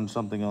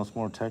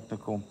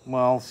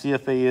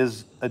 CFA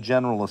is a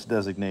generalist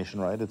designation,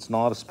 right? It's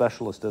not a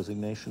specialist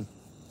designation.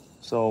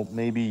 So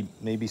maybe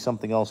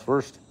something else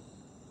first.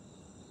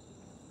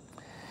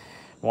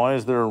 Why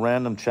is there a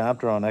random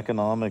chapter on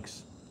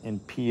economics in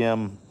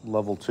PM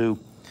level 2?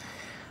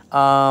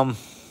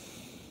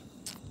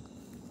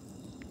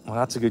 Well,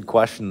 that's a good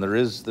question. There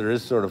is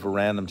sort of a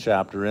random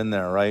chapter in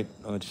there, right,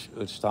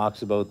 which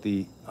talks about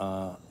the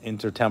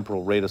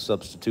intertemporal rate of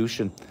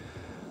substitution,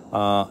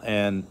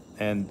 and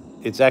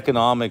it's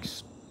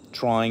economics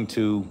trying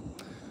to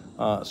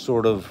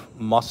sort of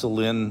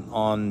muscle in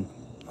on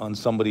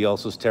somebody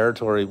else's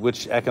territory,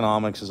 which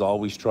economics has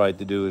always tried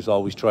to do, has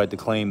always tried to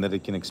claim that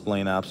it can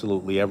explain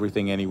absolutely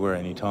everything, anywhere,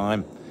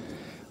 anytime.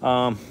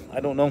 I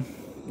don't know.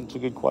 It's a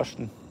good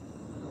question.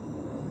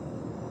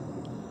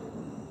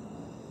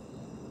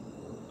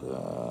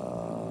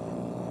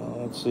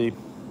 Let's see.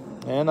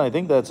 And I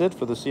think that's it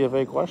for the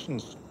CFA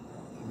questions.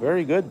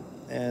 Very good.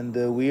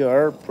 And we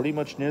are pretty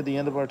much near the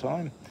end of our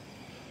time.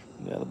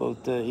 We got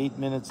about 8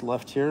 minutes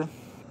left here.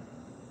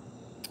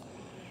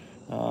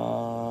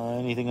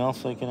 Anything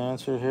else I can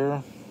answer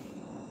here?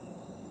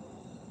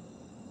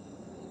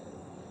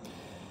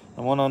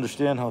 I want to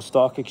understand how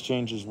stock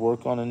exchanges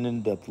work on an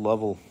in-depth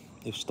level.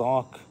 If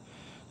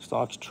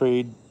stocks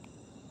trade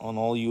on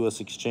all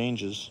U.S.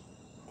 exchanges,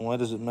 why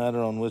does it matter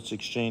on which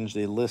exchange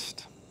they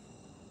list?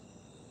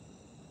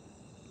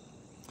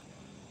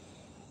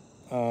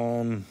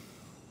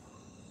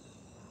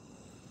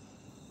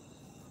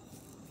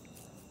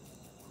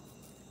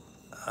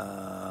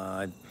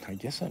 I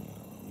guess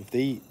if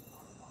they,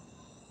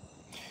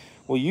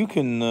 well, you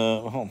can.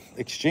 Well,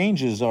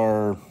 exchanges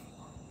are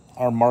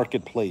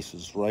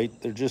marketplaces, right?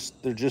 They're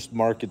just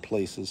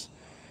marketplaces.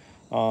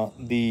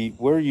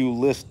 Where you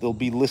list, there'll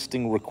be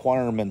listing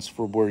requirements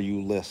for where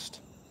you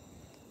list.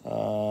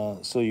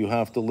 So you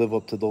have to live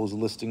up to those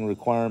listing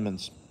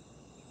requirements.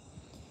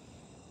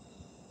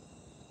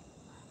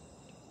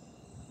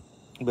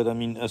 But I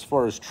mean, as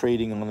far as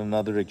trading on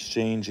another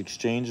exchange,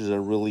 exchanges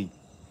are really,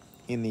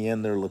 in the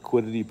end, they're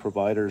liquidity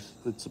providers.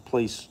 It's a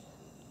place,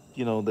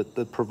 you know,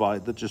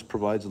 that just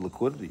provides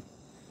liquidity.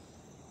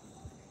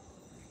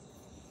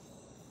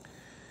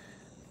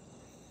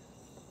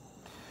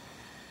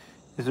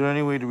 Is there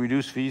any way to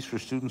reduce fees for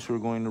students who are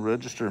going to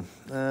register?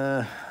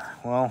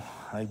 Well,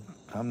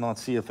 I'm not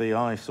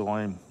CFAI, so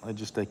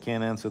I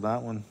can't answer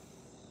that one.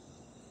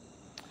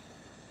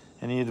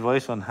 Any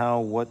advice on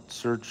what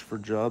search for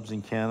jobs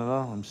in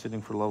Canada? I'm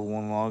sitting for level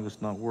 1 in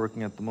August, not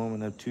working at the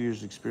moment. I have 2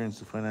 years experience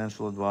as a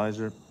financial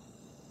advisor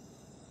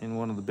in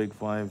one of the big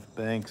 5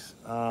 banks.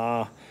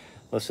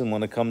 Listen,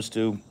 when it comes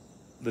to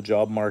the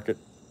job market,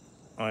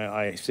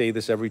 I say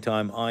this every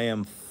time, I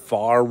am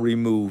far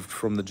removed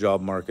from the job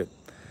market.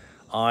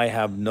 I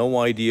have no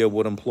idea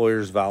what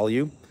employers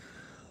value.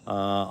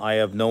 I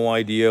have no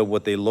idea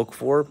what they look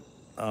for,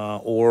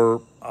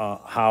 or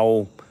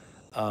how,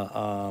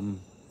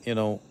 you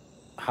know,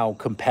 how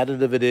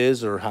competitive it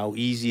is or how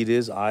easy it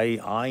is.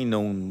 I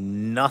know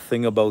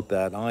nothing about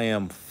that. I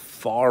am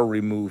far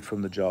removed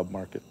from the job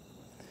market.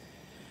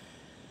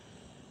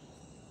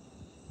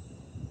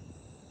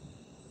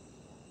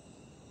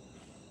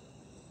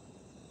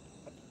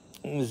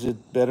 Is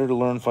it better to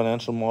learn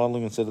financial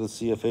modeling instead of the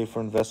CFA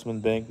for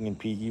investment banking and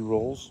PE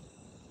roles?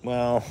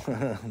 Well,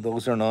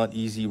 those are not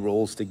easy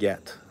roles to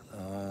get.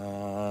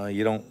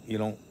 You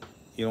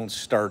don't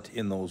start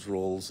in those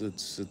roles.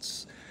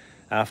 It's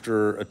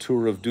after a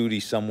tour of duty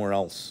somewhere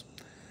else.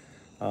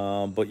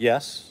 But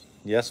yes,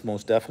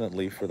 most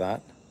definitely for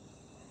that,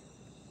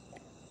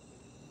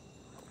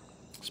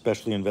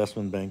 especially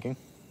investment banking.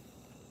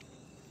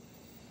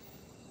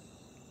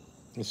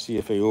 Is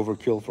CFA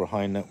overkill for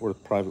high net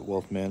worth private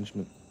wealth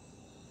management?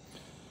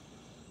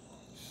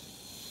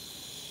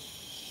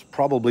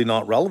 Probably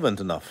not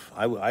relevant enough.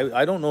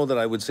 I don't know that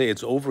I would say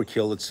it's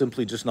overkill. It's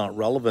simply just not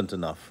relevant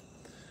enough.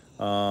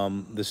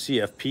 The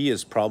CFP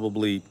is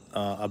probably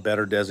a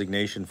better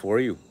designation for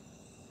you.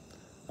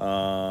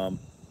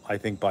 I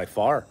think by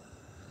far.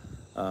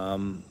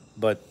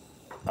 But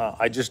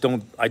I just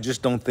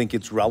don't think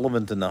it's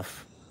relevant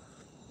enough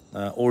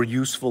or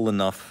useful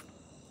enough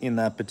in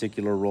that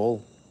particular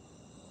role.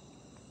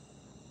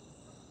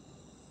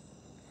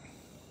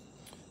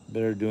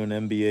 Better do an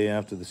MBA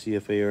after the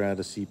CFA or add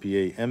a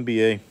CPA.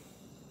 MBA.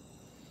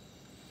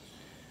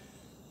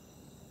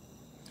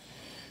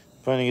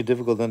 Finding it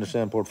difficult to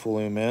understand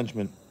portfolio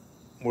management.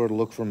 Where to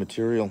look for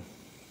material.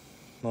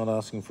 Not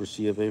asking for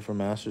CFA for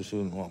master's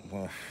student. Well,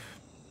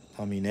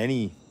 I mean,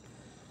 any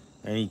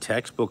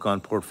textbook on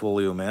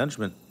portfolio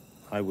management,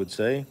 I would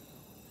say.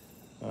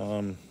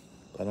 I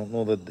don't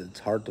know that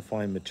it's hard to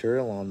find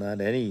material on that.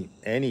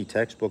 Any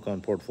textbook on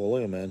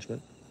portfolio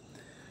management.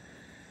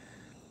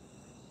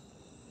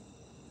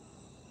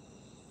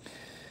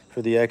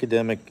 For the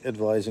academic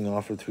advising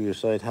offered through your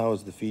site, how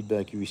is the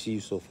feedback you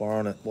received so far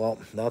on it? Well,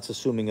 that's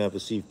assuming I've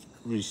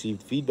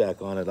received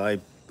feedback on it.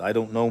 I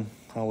don't know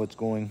how it's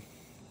going.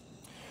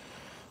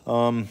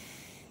 I'm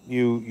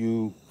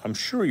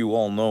sure you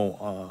all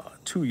know,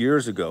 2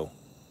 years ago,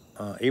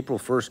 April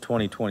 1st,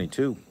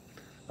 2022,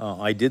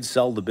 I did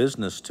sell the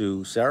business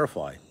to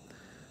Sarify.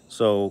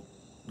 So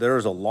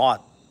there's a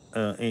lot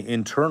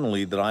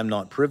internally that I'm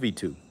not privy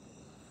to,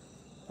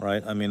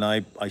 right? I mean,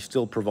 I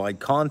still provide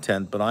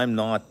content, but I'm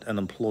not an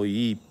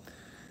employee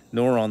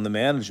nor on the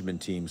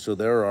management team. So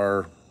there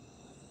are,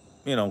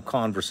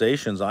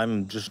 conversations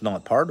I'm just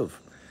not part of.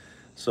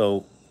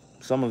 So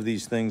some of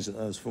these things,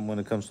 as from when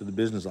it comes to the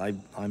business, I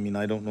mean,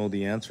 I don't know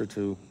the answer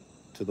to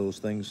those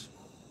things.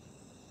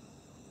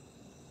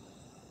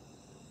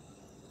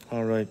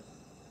 All right.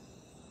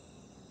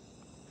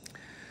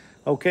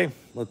 Okay,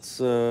 let's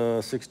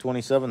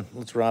 6:27.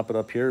 Let's wrap it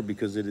up here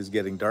because it is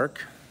getting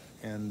dark,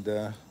 and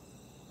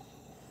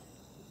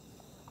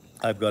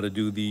I've got to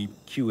do the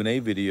Q&A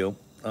video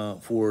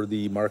for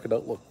the market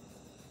outlook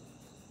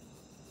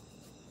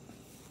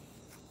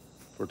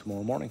for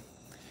tomorrow morning.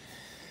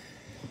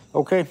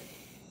 Okay,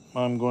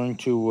 I'm going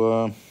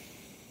to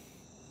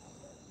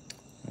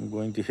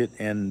hit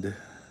end.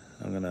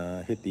 I'm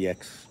gonna hit the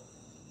X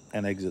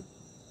and exit.